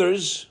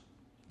brothers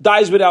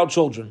dies without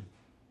children.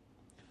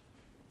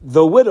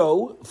 The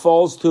widow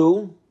falls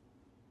to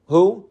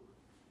who?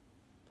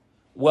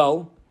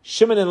 Well,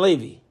 Shimon and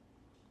Levi.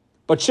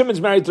 But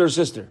Shimon's married to her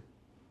sister.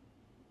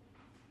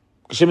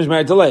 Shimon's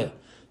married to Leah.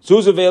 So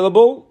who's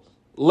available?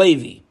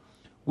 Levi.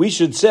 We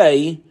should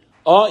say,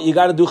 oh, you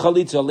got to do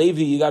chalitza.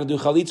 Levi, you got to do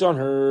chalitza on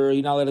her.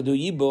 You're not allowed to do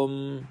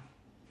yibum.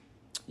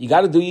 You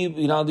got to do yibum.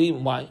 You're not allowed to do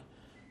yibum. Why?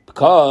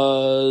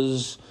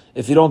 Because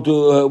if you don't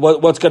do,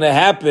 what's going to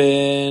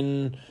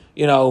happen?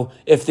 You know,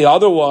 if the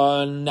other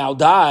one now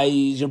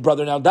dies, your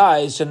brother now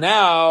dies, so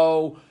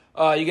now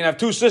you're going to have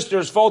two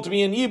sisters fall to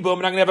me in yibum,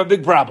 and I'm going to have a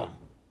big problem.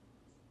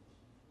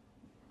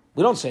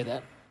 We don't say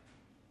that.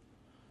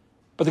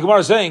 But the Gemara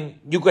is saying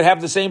you could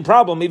have the same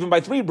problem even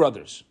by three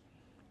brothers.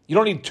 You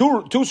don't need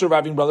two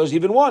surviving brothers,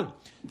 even one.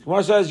 The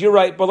Gemara says, you're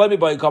right, but let me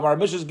buy. Our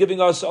Mishnah is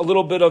giving us a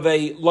little bit of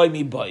a let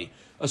me buy,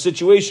 a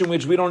situation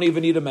which we don't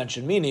even need to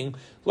mention. Meaning,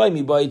 let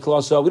me buy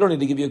klasa. We don't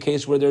need to give you a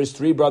case where there's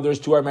three brothers,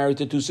 two are married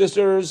to two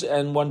sisters,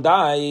 and one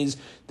dies.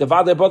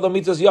 Over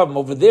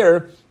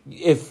there,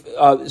 if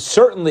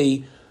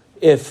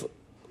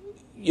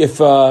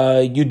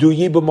you do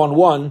yibum on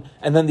one,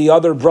 and then the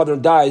other brother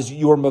dies,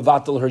 you're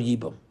mevatel her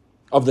yibum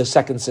of the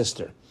second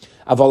sister.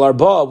 Aval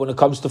arba, when it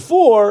comes to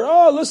four,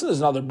 listen, there's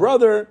another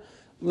brother.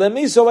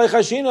 Lemisa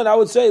leichashinon, I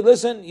would say,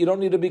 listen, you don't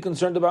need to be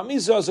concerned about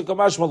misa, as a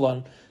kamash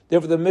malon.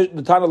 Therefore,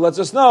 the Tana lets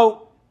us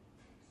know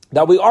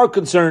that we are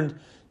concerned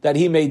that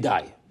he may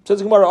die. Says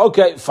the Gemara,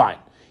 okay, fine.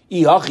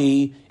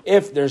 Ihachi,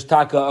 if there's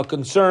taka a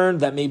concern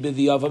that maybe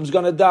the Avam's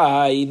going to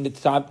die,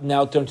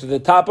 now turn to the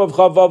top of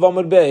Chavav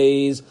Amud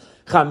Beis.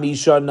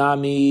 Chamisha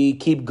Nami,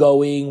 keep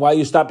going. Why are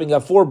you stopping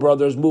at four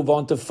brothers? Move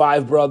on to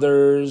five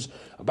brothers.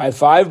 By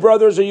five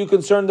brothers, are you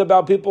concerned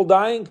about people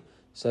dying?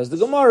 Says the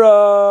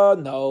Gemara,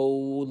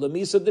 no.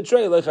 Lemisa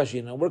detrei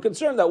lechashina. We're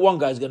concerned that one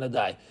guy's going to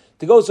die.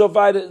 To go so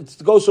far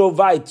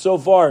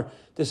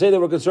to say that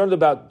we're concerned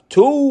about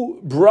two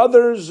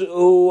brothers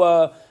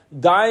who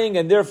dying,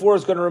 and therefore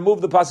it's going to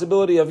remove the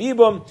possibility of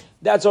Yibum,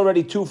 that's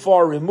already too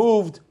far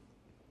removed.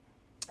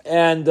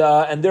 And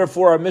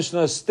therefore our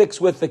Mishnah sticks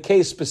with the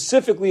case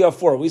specifically of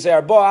 4. We say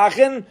Arba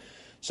Achin,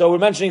 so we're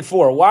mentioning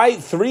 4. Why?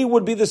 3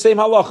 would be the same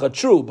halacha,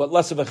 true, but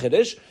less of a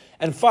chiddush,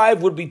 and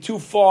 5 would be too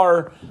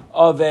far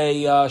of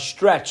a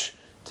stretch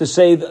to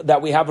say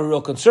that we have a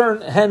real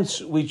concern.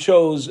 Hence, we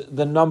chose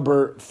the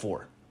number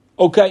 4.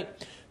 Okay,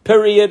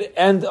 period,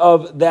 end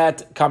of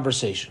that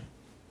conversation.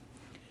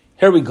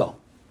 Here we go.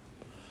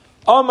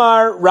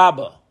 Amar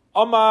Rabba,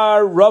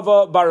 Amar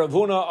Rava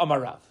Baravuna,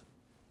 Amar Rav.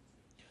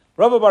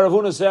 Rava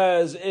Baravuna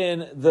says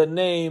in the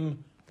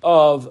name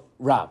of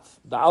Rav.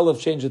 The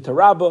Aleph changed it to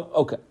Rabba.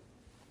 Okay.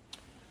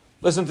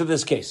 Listen to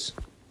this case.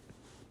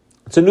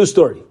 It's a new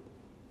story.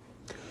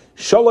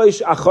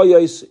 Shalosh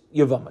Achoyos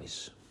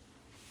Yevamos.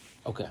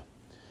 Okay.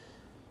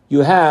 You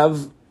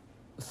have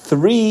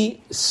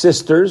 3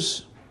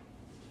 sisters,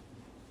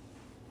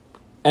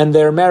 and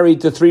they're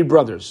married to 3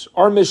 brothers.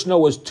 Our Mishnah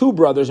was 2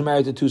 brothers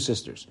married to 2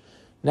 sisters.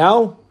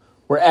 Now,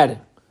 we're adding.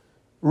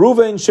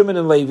 Reuven, Shimon,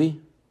 and Levi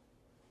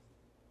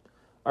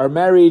are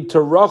married to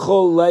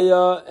Rachel,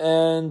 Leah,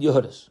 and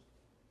Yehudas.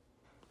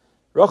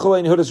 Rachel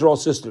and Yehudas are all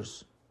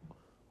sisters.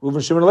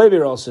 Reuven, Shimon, and Levi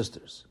are all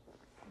sisters.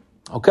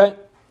 Okay?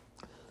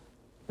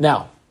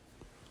 Now,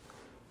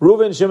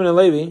 Reuven, Shimon, and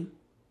Levi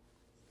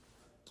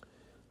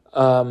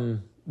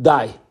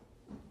die.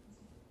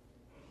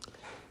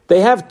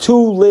 They have 2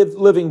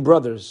 living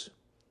brothers,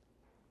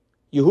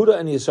 Yehuda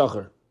and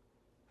Yisachar.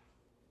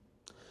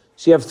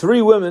 So you have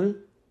 3 women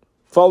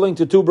falling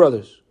to 2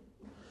 brothers.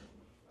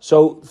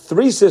 So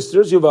 3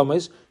 sisters,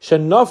 Yevamos,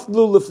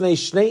 shenaflu lifnei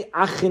shnei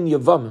achin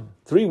Yevamim.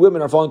 3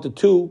 women are falling to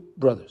 2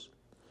 brothers.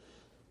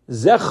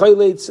 Zeh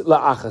chayleitz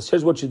la'achas.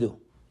 Here's what you do.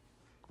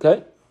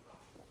 Okay?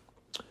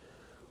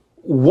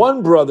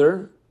 One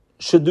brother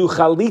should do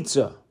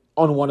chalitza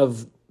on one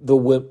of the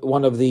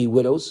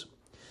widows.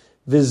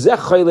 V'zeh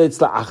chayleitz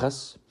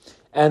la'achas.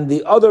 And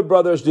the other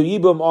brothers do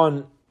yibum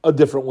on a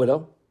different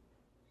widow.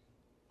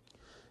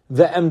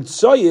 The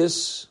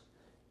emtsoyis,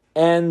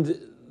 and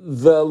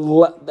the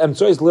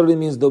emtsoyis literally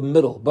means the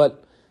middle,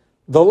 but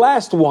the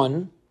last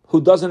one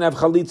who doesn't have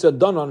chalitza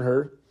done on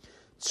her,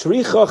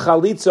 tzricha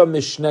chalitza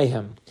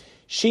mishnehem.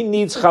 She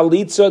needs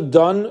chalitza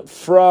done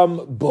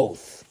from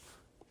both.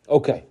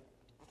 Okay,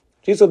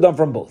 chalitza done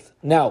from both.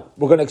 Now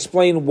we're going to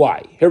explain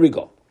why. Here we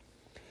go.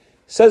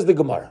 Says the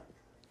Gemara.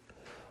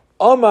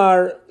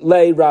 Omar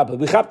lei Rabba.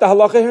 We chap the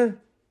halacha here.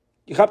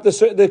 You chap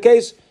the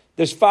case.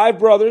 There's 5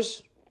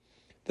 brothers.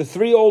 The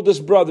 3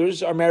 oldest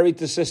brothers are married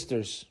to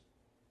sisters.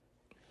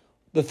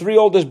 The 3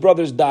 oldest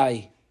brothers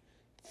die.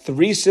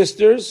 3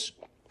 sisters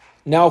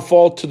now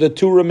fall to the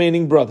 2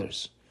 remaining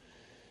brothers.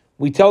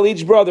 We tell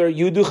each brother,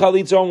 you do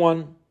chalitza on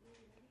one.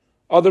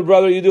 Other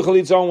brother, you do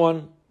chalitza on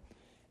one.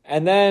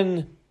 And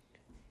then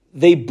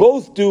they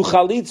both do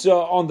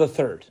chalitza on the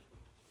 3rd.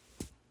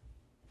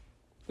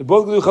 They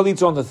both do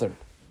chalitza on the 3rd.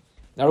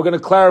 Now we're going to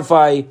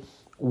clarify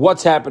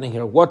what's happening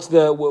here. What's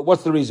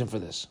the reason for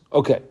this?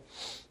 Okay.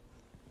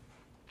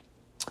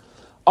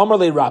 Amar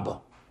le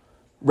Rabba.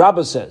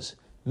 Rabba says,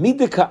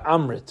 Midika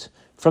Amrit,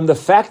 from the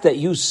fact that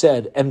you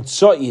said,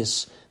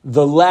 Emtsois,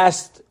 the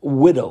last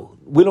widow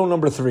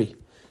number 3,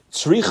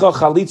 Tzricha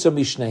chalitza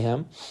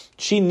mishnehem,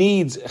 she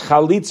needs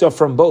chalitza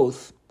from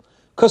both,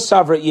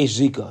 Kasavra yesh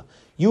zika,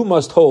 you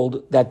must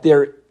hold that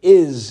there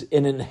is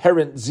an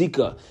inherent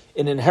zika,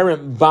 an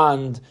inherent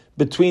bond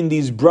between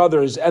these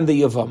brothers and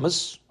the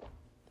Yavamas.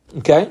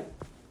 Okay?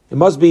 It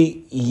must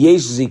be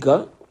yesh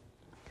zika.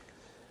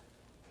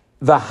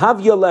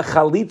 V'havya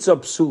lechalitza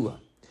psula.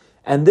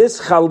 And this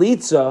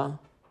chalitza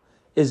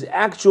is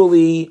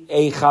actually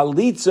a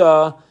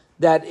chalitza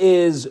that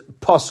is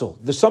puzzle.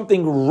 There's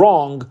something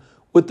wrong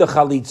with the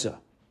chalitza.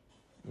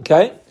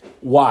 Okay?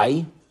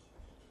 Why?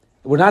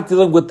 We're not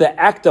dealing with the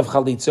act of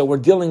chalitza, we're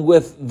dealing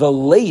with the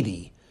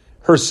lady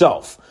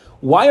herself.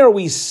 Why are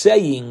we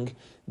saying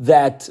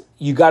that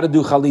you got to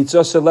do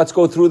chalitza? So let's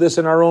go through this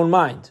in our own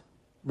mind.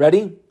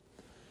 Ready?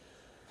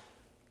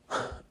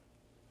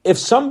 If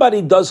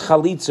somebody does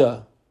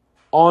chalitza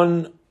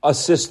on a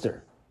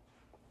sister,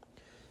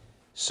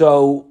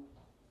 so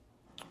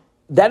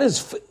that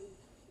is,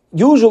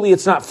 usually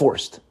it's not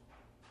forced.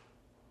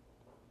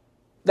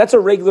 That's a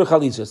regular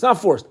chalitza. It's not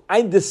forced.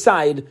 I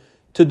decide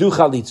to do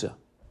chalitza.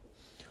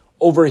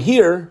 Over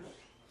here,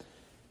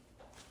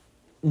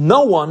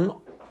 no one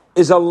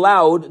is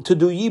allowed to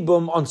do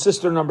yibum on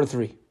sister number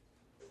 3.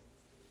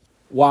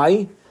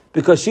 Why?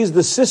 Because she's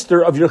the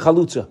sister of your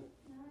chalutza.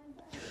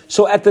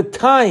 So at the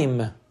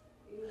time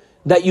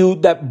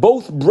that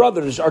both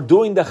brothers are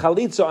doing the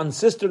chalitza on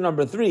sister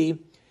number 3,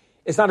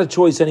 it's not a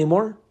choice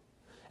anymore.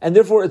 And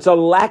therefore it's a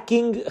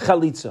lacking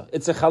chalitza.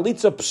 It's a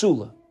chalitza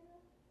psula.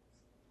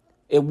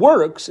 It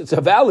works, it's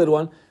a valid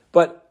one,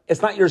 but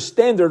it's not your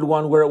standard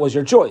one where it was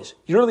your choice.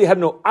 You really had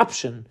no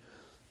option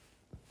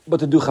but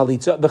to do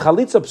chalitza. The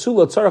chalitza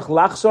psula tzarech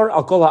lachzor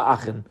al kol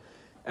ha'achin.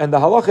 And the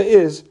halacha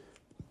is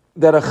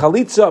that a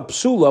chalitza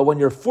psula, when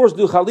you're forced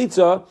to do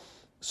chalitza,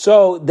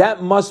 So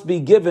that must be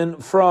given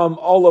from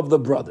all of the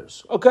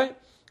brothers. Okay?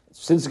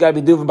 Since it's got to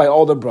be given by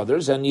all the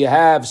brothers, and you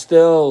have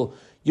still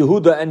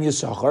Yehuda and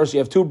Yisachar, so you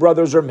have two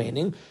brothers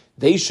remaining,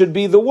 they should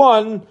be the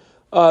one,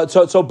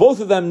 so both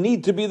of them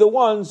need to be the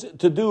ones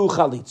to do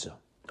chalitza.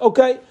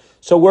 Okay?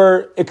 So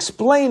we're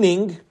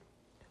explaining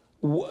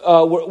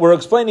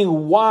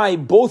why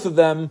both of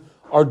them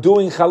are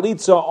doing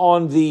chalitza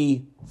on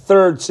the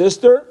third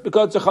sister,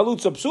 because it's a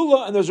chalutza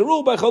psula, and there's a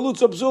rule by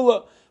chalutza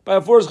psula, by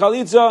a forced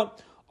chalitza,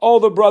 all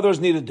the brothers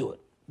need to do it.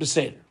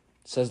 Beseder.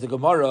 Says the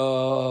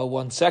Gemara,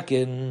 1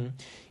 second.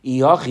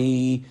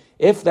 Iyachi,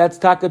 if that's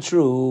taka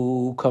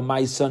true,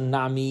 kamaisa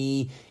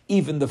nami,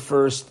 even the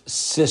first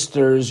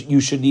sisters, you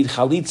should need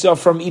chalitza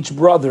from each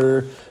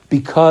brother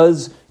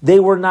because they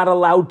were not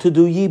allowed to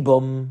do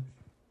yibum.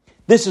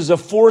 This is a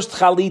forced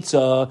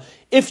chalitza.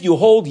 If you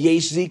hold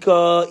yesh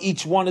zika,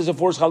 each one is a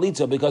forced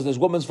chalitza because there's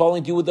women's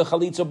falling to you with the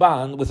chalitza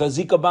band, with a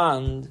zika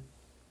band.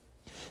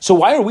 So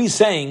why are we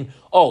saying,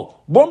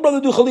 one brother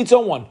do chalitza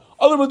on one,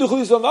 other brother do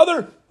chalitza on the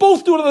other,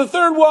 both do it on the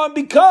third one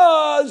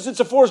because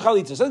it's a forced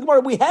chalitza? So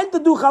we had to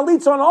do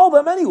chalitza on all of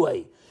them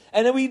anyway.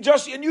 And then you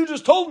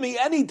just told me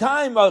any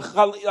time a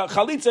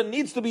chalitza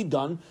needs to be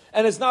done,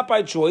 and it's not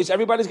by choice,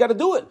 everybody's got to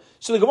do it.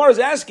 So the Gemara is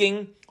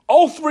asking,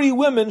 all three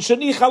women should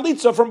need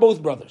chalitza from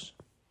both brothers.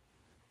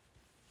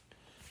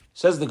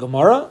 Says the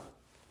Gemara,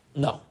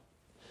 no.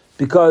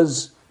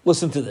 Because,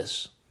 listen to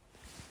this.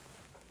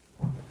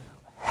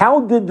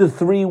 How did the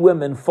three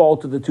women fall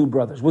to the two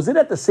brothers? Was it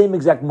at the same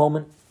exact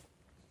moment?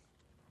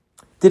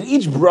 Did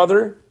each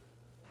dead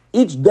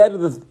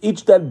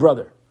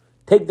brother,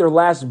 take their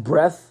last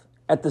breath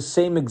at the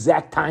same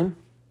exact time?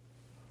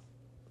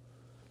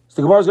 So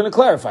the Gemara is going to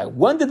clarify.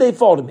 When did they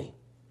fall to me?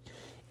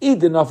 If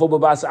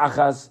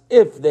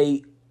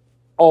they,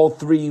 all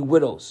three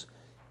widows,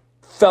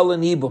 fell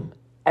in Ibum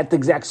at the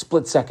exact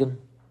split second.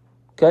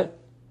 Okay?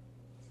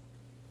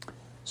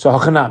 So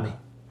Hachanami.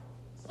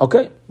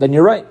 Okay, then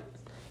you're right.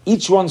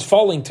 Each one's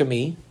falling to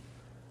me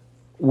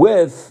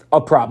with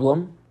a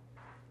problem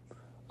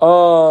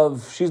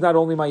of she's not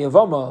only my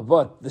Yavama,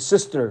 but the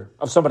sister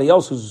of somebody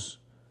else who's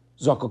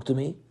Zakuk to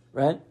me,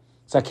 right?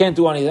 So I can't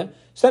do anything.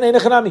 So then,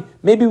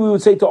 maybe we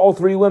would say to all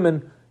three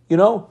women,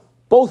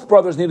 both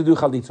brothers need to do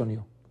chalitz on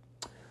you.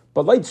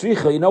 But like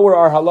tzricha, where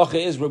our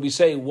halacha is, where we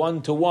say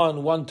 1 to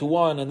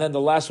 1, and then the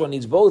last one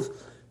needs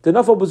both. The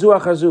nafal b'zu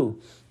achazu.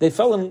 They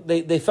fell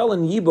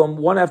in Yibum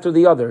one after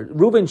the other.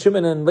 Reuben,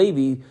 Shimon, and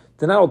Levi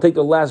did not all take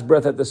their last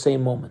breath at the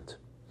same moment,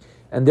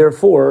 and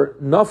therefore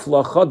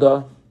nafla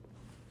chada.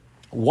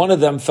 One of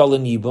them fell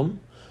in Yibum,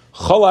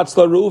 chalatz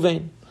la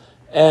Reuven,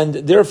 and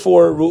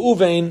therefore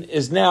Reuven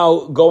is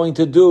now going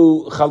to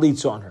do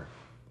chalitz on her.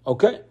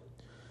 Okay,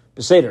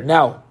 Beseder.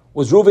 Now,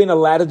 was Reuven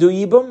allowed to do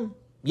Yibum?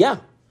 Yeah,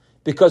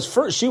 because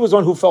first she was the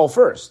one who fell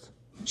first.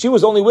 She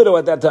was the only widow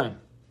at that time.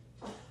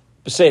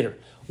 Beseder.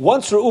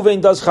 Once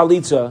Reuven does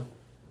chalitza,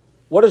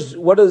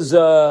 Reuven's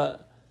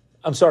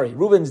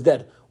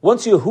dead.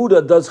 Once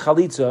Yehuda does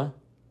chalitza,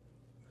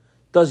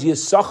 does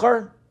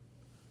Yisachar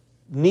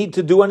need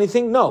to do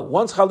anything? No.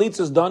 Once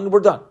chalitza is done,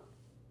 we're done.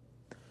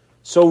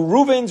 So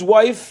Reuven's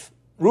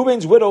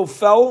widow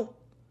fell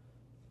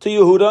to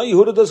Yehuda.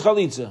 Yehuda does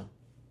chalitza.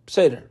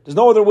 Seder. There's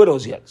no other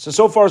widows yet.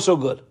 So far, so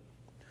good.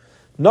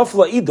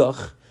 Nafla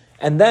idach,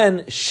 and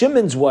then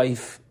Shimon's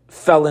wife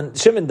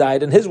Shimon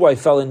died, and his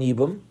wife fell in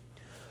Yibum.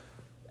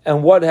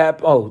 And what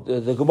happened?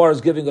 The Gemara is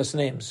giving us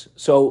names.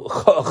 So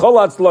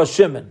Cholatz la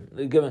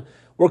Shimon.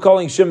 We're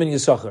calling Shimon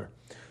Yisachar.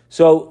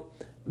 So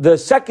the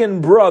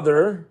second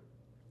brother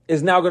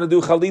is now going to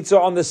do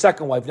chalitza on the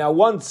second wife. Now,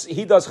 once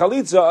he does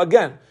chalitza,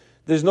 again,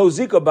 there's no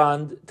zika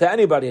band to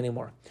anybody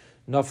anymore.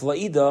 Nafla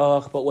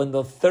idach, but when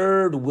the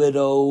third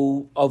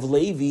widow of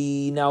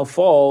Levi now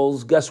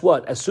falls, guess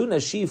what? As soon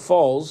as she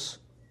falls,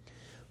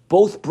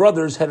 both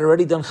brothers had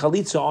already done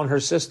chalitza on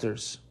her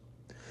sisters.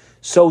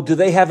 So do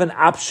they have an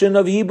option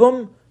of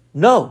Yibum?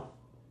 No.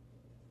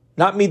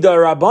 Not mida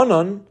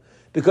Rabbanon,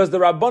 because the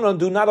Rabbanon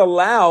do not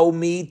allow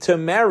me to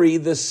marry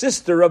the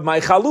sister of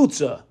my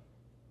chalutza.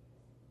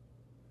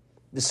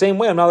 The same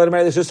way I'm not allowed to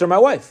marry the sister of my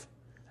wife.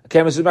 I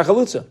can't marry my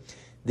chalutza.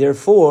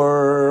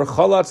 Therefore,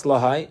 chalatz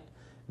lahai,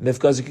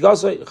 mifka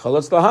zikasei,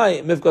 chalatz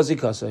lahai, mifka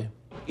zikasei.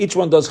 Each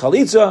one does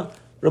chalitza,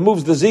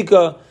 removes the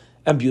zika,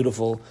 and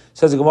beautiful.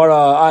 Says the Gemara,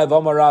 I have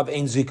Amarav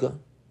ein zika.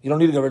 You don't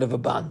need to get rid of a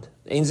bond.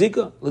 Ein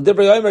zika.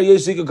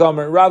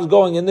 Rav's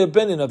going in the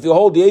opinion of if you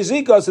hold the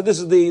zika, so this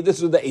is the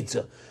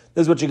eitzah.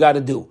 This is what you got to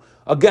do.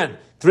 Again,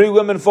 three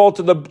women fall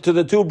to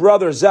the two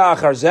brothers.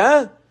 Zachar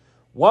zeh.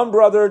 One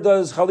brother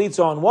does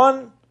chalitza on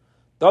one.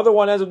 The other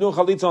one ends up doing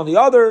chalitza on the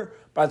other.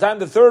 By the time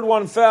the third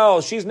one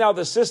fell, she's now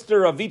the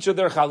sister of each of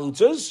their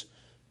chalutzas.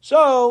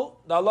 So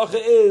the halacha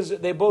is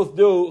they both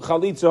do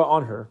chalitza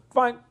on her.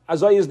 Fine.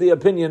 Azay is the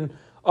opinion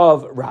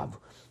of Rav.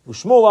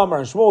 Shmuel Amar,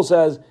 and Shmuel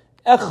says,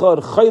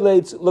 Echad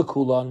chayletz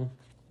lekulan.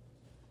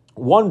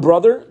 One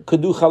brother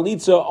could do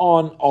chalitza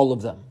on all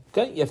of them.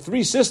 Okay, you have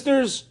three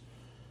sisters.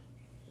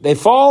 They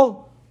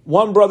fall.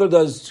 One brother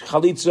does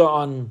chalitza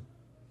on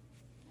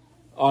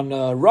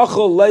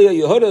Rachel, Leah,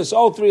 Yehudas.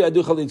 All three, I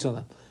do chalitza on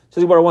them.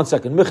 Says Gemara, 1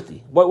 second.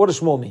 Michti. What does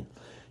Shmuel mean?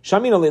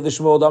 Shamina le the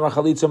Shmuel damar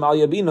chalitza mal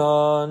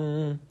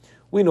yabinan.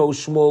 We know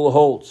Shmuel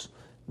holds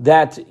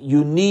that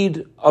you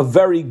need a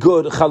very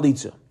good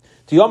chalitza.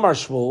 To Yomar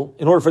Shmuel,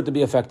 in order for it to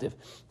be effective.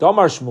 To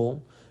Yomar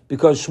Shmuel,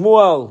 because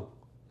Shmuel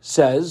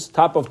says,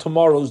 top of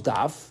tomorrow's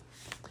daf,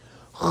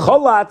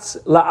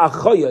 chalatz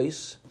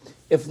la'achoyos,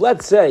 if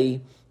let's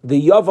say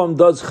the Yavam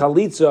does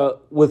chalitza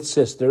with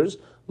sisters,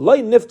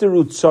 loy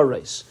nifteru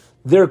tzares,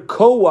 their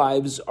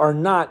co-wives are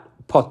not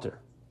potter.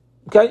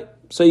 Okay?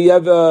 So you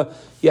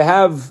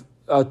have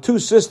two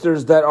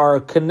sisters that are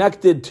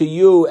connected to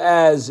you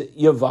as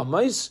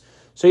Yavamais.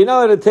 So you're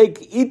not allowed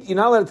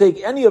to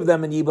take any of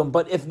them in Yibam,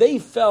 but if they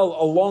fell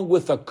along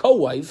with a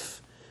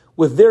co-wife,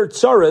 with their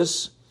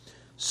tzaris,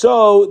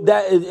 so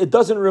that it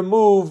doesn't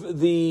remove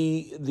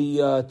the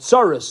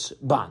tzaris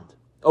bond.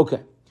 Okay.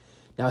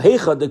 Now,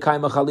 heicha de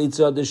kaima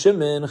chalitza de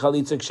shimin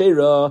chalitza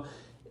kshera.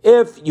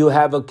 If you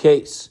have a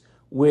case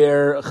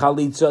where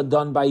chalitza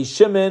done by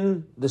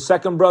Shimon, the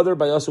second brother,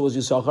 by us it was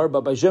Yisachar,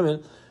 but by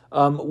Shimon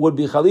would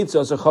be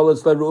chalitza. So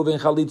chalitz le Reuven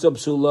chalitza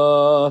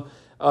psula.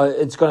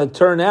 It's going to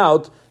turn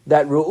out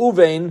that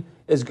Reuven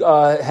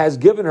has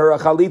given her a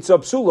chalitza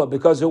psula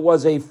because it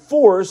was a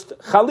forced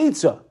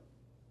chalitza.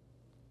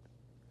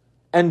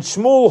 And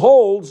Shmuel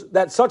holds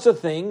that such a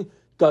thing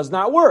does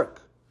not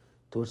work.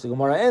 To which the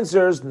Gemara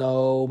answers,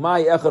 no,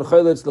 my echad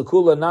chalitz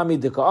lekula nami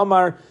dika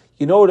amar.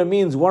 You know what it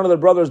means? One of the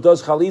brothers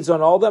does chalitza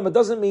on all of them. It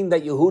doesn't mean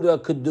that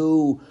Yehuda could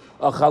do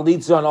a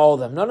chalitza on all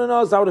of them. No,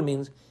 that's not what it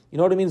means. You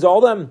know what it means?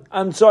 All of them?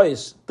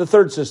 Amtsois, the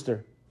third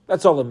sister.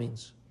 That's all it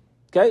means.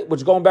 Okay?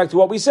 Which, going back to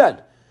what we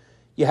said.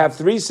 You have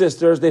three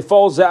sisters. They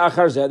fall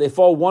ze'achar zeh. They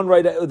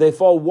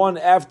fall one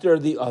after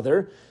the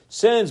other.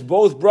 Since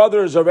both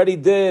brothers already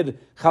did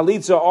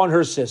chalitza on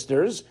her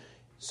sisters,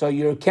 so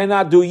you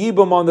cannot do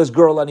yibum on this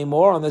girl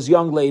anymore, on this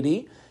young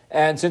lady.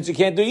 And since you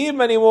can't do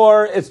yibum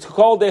anymore, it's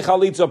called a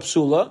chalitza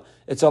psula.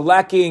 It's a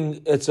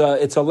lacking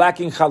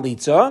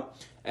chalitza.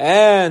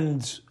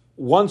 And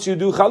once you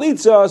do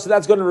chalitza, so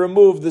that's going to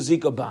remove the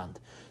zika bond.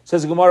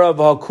 Says the Gemara of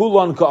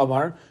Kulon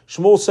Ka'amar,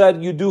 Shmuel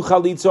said you do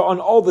chalitza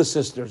on all the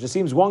sisters. It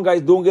seems one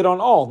guy's doing it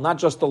on all, not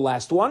just the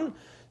last one.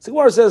 So the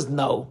Gemara says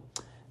no.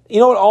 You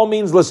know what all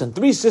means? Listen,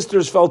 three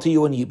sisters fell to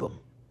you in Yibum.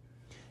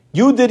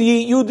 You did a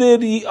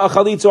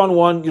chalitza on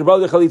one, your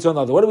brother did chalitza on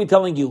the other. What are we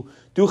telling you?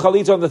 Do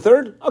chalitza on the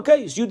third?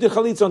 Okay, so you did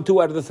chalitza on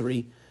 2 out of the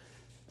 3.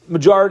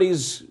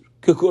 Majorities,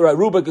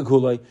 Ruba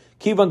Kekulai.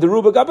 Kivan de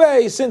Ruba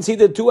Gabe, since he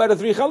did 2 out of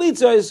 3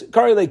 chalitzas,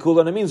 Karile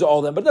Kulan, it means all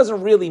of them. But it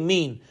doesn't really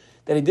mean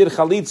that he did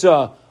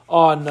chalitza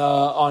on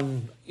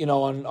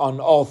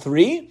all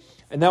 3.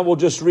 And then we'll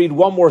just read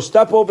one more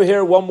step over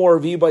here, one more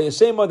Viba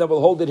Yasema, then we'll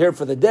hold it here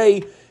for the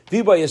day.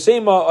 Viba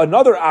Yasema,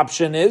 another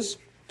option is,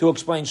 to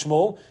explain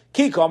Shmuel,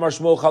 Ki kamar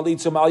Shmuel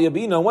chalitza mal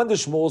yabina. When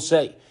does Shmuel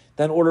say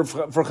that in order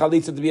for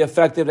chalitza to be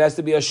effective, it has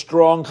to be a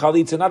strong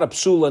chalitza, not a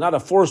psula, not a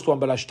forced one,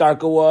 but a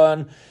shtarka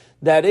one.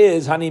 That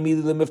is, hani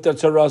mili lemiftar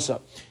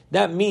tzarasa.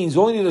 That means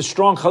you only need a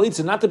strong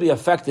chalitza not to be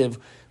effective,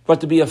 but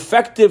to be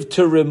effective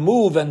to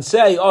remove and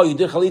say, oh, you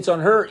did chalitza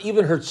on her,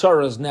 even her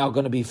tzara is now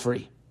going to be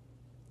free.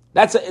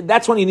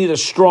 That's when you need a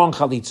strong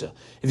chalitza.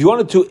 If you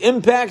wanted to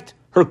impact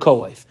her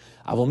koif.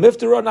 Avol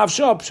miftara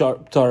nafsha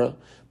ptara.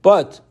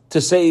 But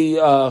to say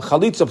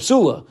chalitza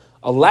psula,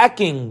 a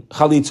lacking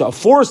chalitza, a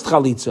forced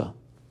chalitza,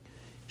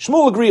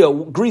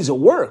 Shmuel agrees it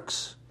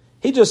works.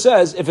 He just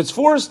says if it's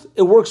forced,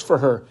 it works for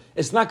her.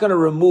 It's not going to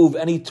remove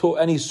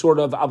any sort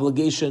of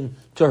obligation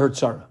to her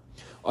tzara.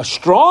 A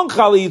strong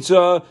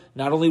chalitza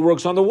not only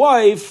works on the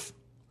wife,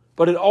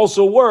 but it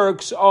also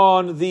works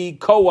on the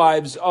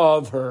co-wives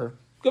of her.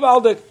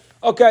 Gavaldik.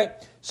 Okay,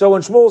 so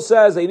when Shmuel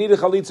says they need a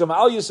chalitza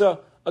ma'al yisa,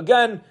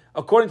 again,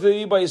 according to the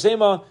Yiba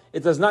Yisema,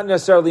 it does not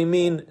necessarily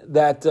mean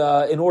that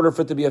in order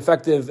for it to be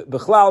effective,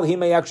 bichlal, he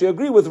may actually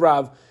agree with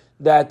Rav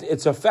that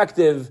it's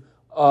effective,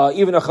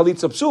 even a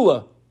chalitza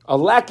psula, a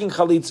lacking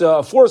chalitza,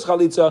 a forced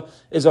chalitza,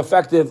 is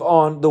effective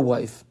on the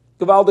wife.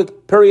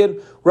 Gavaldik,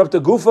 period. We're up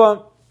to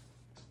Gufa.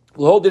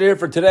 We'll hold it here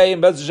for today,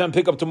 and Bez Hashem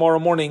pick up tomorrow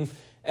morning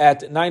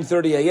at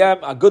 9:30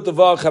 a.m. A good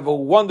tavach. Have a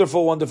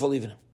wonderful, wonderful evening.